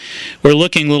 Those are. We're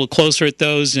looking a little closer at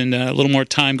those, and a little more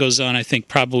time goes on, I think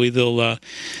probably they'll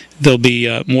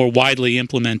be more widely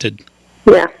implemented.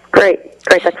 Yeah, great.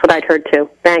 That's what I'd heard too.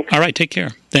 Thanks. All right, take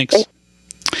care. Thanks.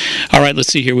 All right, let's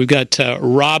see here. We've got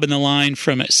Rob in the line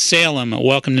from Salem.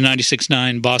 Welcome to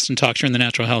 96.9 Boston Talk. You're in the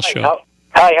Natural Health Show.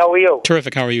 Hi, how are you?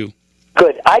 Terrific. How are you?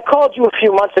 Good. I called you a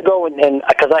few months ago, and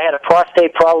because I had a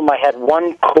prostate problem, I had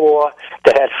one core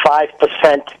that had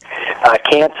 5%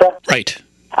 cancer. Right.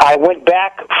 I went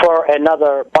back for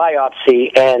another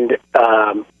biopsy, and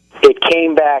it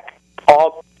came back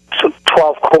all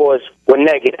 12 cores were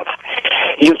negative.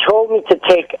 You told me to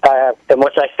take, and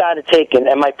which I started taking,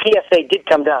 and my PSA did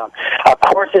come down,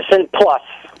 Quercetin Plus.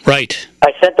 Right.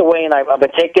 I sent away, and I've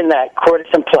been taking that,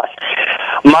 Quercetin Plus.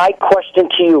 My question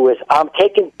to you is, I'm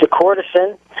taking the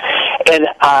Quercetin, and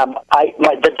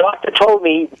the doctor told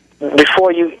me,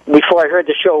 before I heard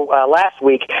the show last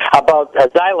week about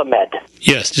Xylomed.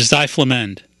 Yes,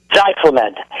 Zyflamend.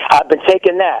 I've been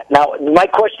taking that. Now, my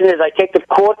question is, I take the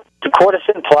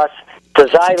Quercetin Plus, the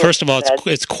Xylomed. First of all,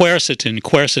 it's Quercetin.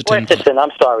 Quercetin,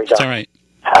 I'm sorry, Doc. It's all right.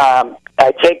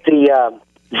 I take the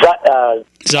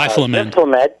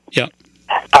Zyflamend. Yep.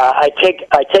 I take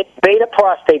beta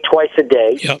prostate twice a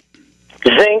day. Yep.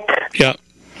 Zinc. Yep.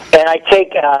 And I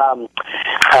take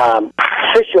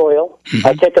fish oil. Mm-hmm.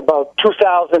 I take about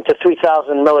 2,000 to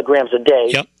 3,000 milligrams a day.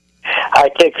 Yep. I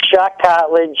take shark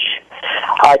cartilage.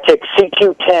 I take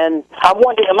CQ10. I'm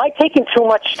wondering, am I taking too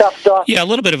much stuff, Doc? Yeah, a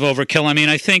little bit of overkill. I mean,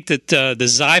 I think that the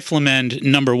Zyflamend,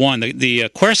 number one, the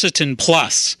Quercetin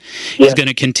Plus is going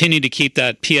to continue to keep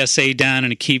that PSA down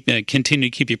and continue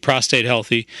to keep your prostate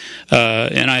healthy.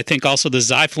 And I think also the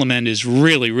Zyflamend is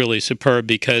really, really superb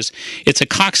because it's a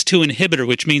COX-2 inhibitor,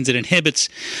 which means it inhibits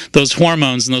those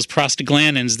hormones and those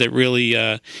prostaglandins that really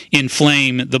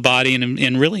inflame the body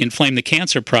and really inflame the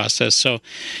cancer process. So,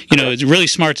 it's really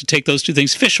smart to take those two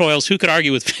things. Fish oils, who could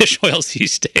argue with fish oils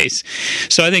these days?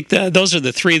 So I think those are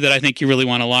the three that I think you really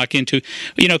want to lock into.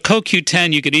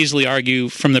 CoQ10, you could easily argue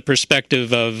from the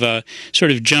perspective of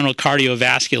sort of general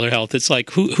cardiovascular health. It's like,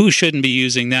 who shouldn't be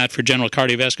using that for general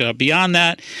cardiovascular health? Beyond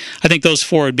that, I think those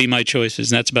four would be my choices,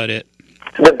 and that's about it.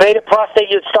 The beta prostate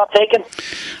you'd stop taking?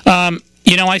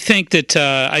 I think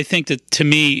that to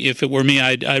me, if it were me,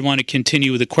 I'd want to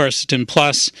continue with the Quercetin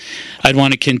Plus. I'd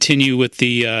want to continue with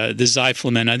the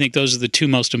Zyflamend. I think those are the two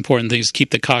most important things.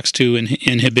 Keep the COX-2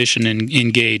 inhibition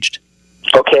engaged.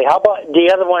 Okay, how about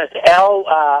the other one is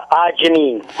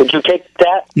L-arginine? Would you take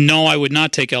that? No, I would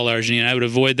not take L-arginine. I would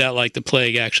avoid that like the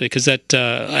plague, actually, because that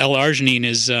L-arginine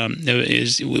is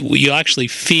you actually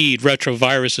feed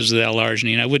retroviruses with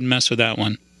L-arginine. I wouldn't mess with that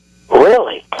one.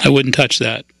 Really? I wouldn't touch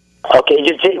that. Okay,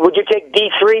 would you take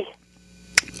D3?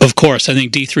 Of course. I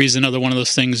think D3 is another one of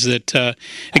those things that,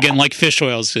 again, like fish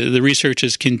oils, the research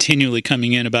is continually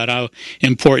coming in about how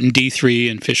important D3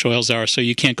 and fish oils are, so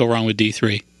you can't go wrong with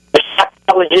D3. The shock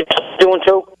cartilage doing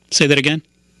too? Say that again?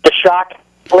 The shock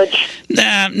cartilage?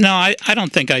 No, I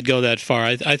don't think I'd go that far.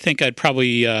 I think I'd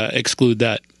probably exclude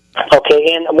that.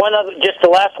 Okay, and one other, just the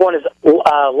last one is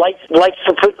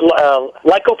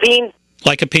lycopene?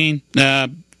 Lycopene?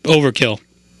 Overkill.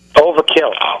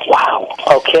 Overkill. Wow.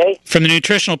 Okay. From the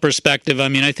nutritional perspective, I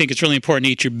mean, I think it's really important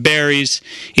to eat your berries,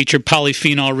 eat your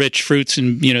polyphenol-rich fruits,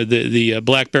 and the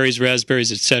blackberries,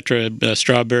 raspberries, etc.,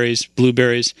 strawberries,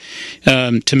 blueberries,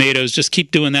 tomatoes. Just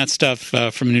keep doing that stuff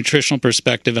from a nutritional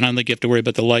perspective, and I don't think you have to worry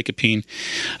about the lycopene.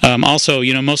 Also,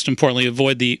 most importantly,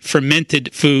 avoid the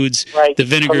fermented foods, the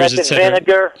vinegars, etc.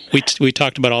 Vinegar. We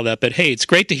talked about all that, but hey, it's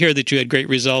great to hear that you had great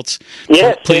results.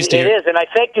 Yes, it is, and I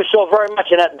thank you so very much.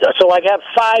 And so I have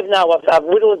 5 now. I've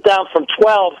whittled it down from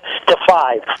 12 to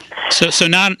 5. So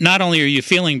not only are you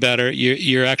feeling better,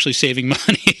 you're actually saving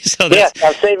money. So yes,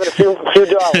 I'm saving a few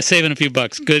dollars. Saving a few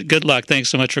bucks. Good luck. Thanks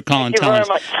so much for calling. Thank you very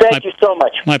much. Thank you so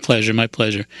much. My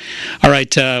pleasure. All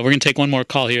right, we're going to take one more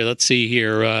call here. Let's see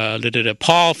here.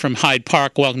 Paul from Hyde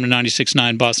Park. Welcome to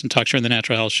 96.9 Boston Talk Show and the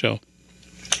Natural Health Show.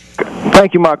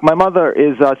 Thank you, Mark. My mother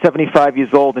is 75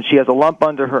 years old, and she has a lump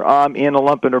under her arm and a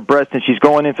lump in her breast, and she's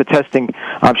going in for testing.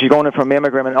 She's going in for a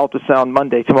mammogram and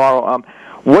ultrasound tomorrow.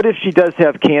 What if she does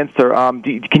have cancer?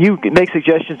 Can you make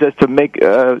suggestions as to make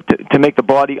the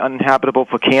body uninhabitable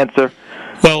for cancer?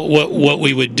 Well, what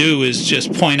we would do is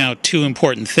just point out 2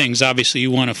 important things. Obviously,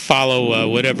 you want to follow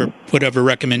whatever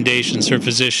recommendations her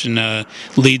physician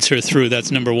leads her through. That's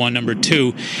number 1. Number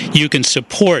 2, you can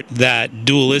support that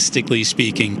dualistically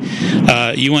speaking.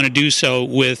 You want to do so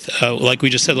with, like we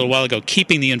just said a little while ago,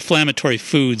 keeping the inflammatory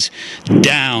foods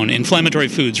down. Inflammatory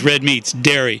foods, red meats,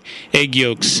 dairy, egg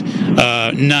yolks,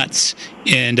 nuts,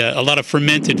 and a lot of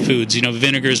fermented foods,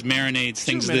 vinegars, marinades,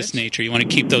 things of this nature. You want to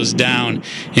keep those down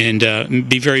and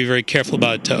be very, very careful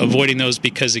about avoiding those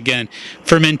because, again,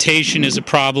 fermentation is a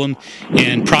problem,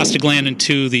 and prostaglandin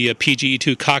 2, the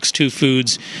PGE2, COX2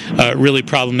 foods, really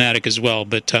problematic as well.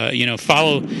 But,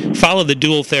 follow the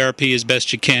dual therapy as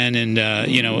best you can, and,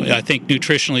 I think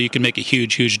nutritionally you can make a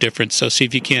huge, huge difference. So see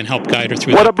if you can help guide her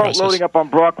through that process. What about loading up on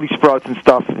broccoli sprouts and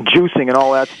stuff, and juicing and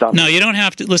all that stuff? No, you don't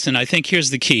have to. Listen, I think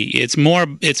here's the key. It's more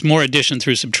addition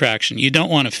through subtraction. You don't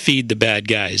want to feed the bad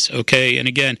guys, okay? And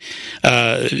again,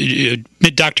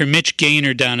 Dr. Mitch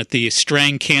Gaynor down at the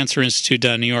Strang Cancer Institute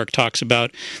down in New York talks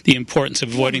about the importance of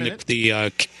avoiding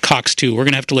the COX2. We're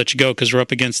going to have to let you go because we're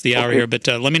up against the hour here, but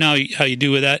let me know how you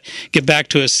do with that. Get back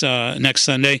to us next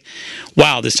Sunday.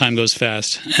 Wow, this time goes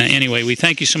fast. Anyway, we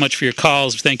thank you so much for your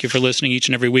calls. Thank you for listening each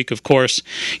and every week, of course.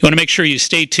 You want to make sure you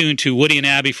stay tuned to Woody and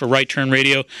Abby for Right Turn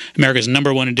Radio, America's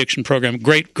 #1 addiction program.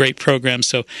 Great program,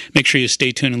 so make sure you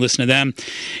stay tuned and listen to them.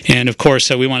 And, of course,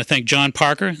 we want to thank John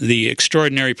Parker, the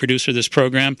extraordinary producer of this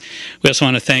program. We also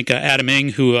want to thank Adam Ing,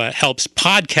 who helps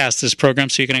podcast this program,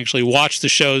 so you can actually watch the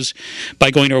shows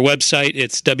by going to our website.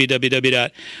 It's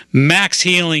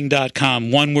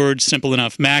www.maxhealing.com. One word, simple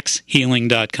enough,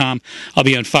 maxhealing.com. I'll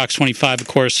be on Fox 25, of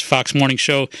course, Fox Morning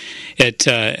Show at,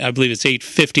 I believe it's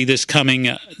 8:50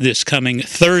 this coming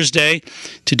Thursday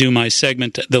to do my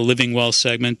segment, the Living Well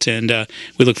segment, and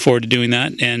we look forward to doing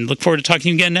that and look forward to talking to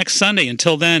you again next Sunday.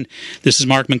 Until then, this is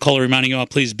Mark Mincolla reminding you all,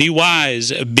 please be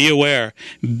wise, be aware,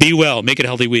 be well, make it a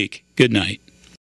healthy week. Good night.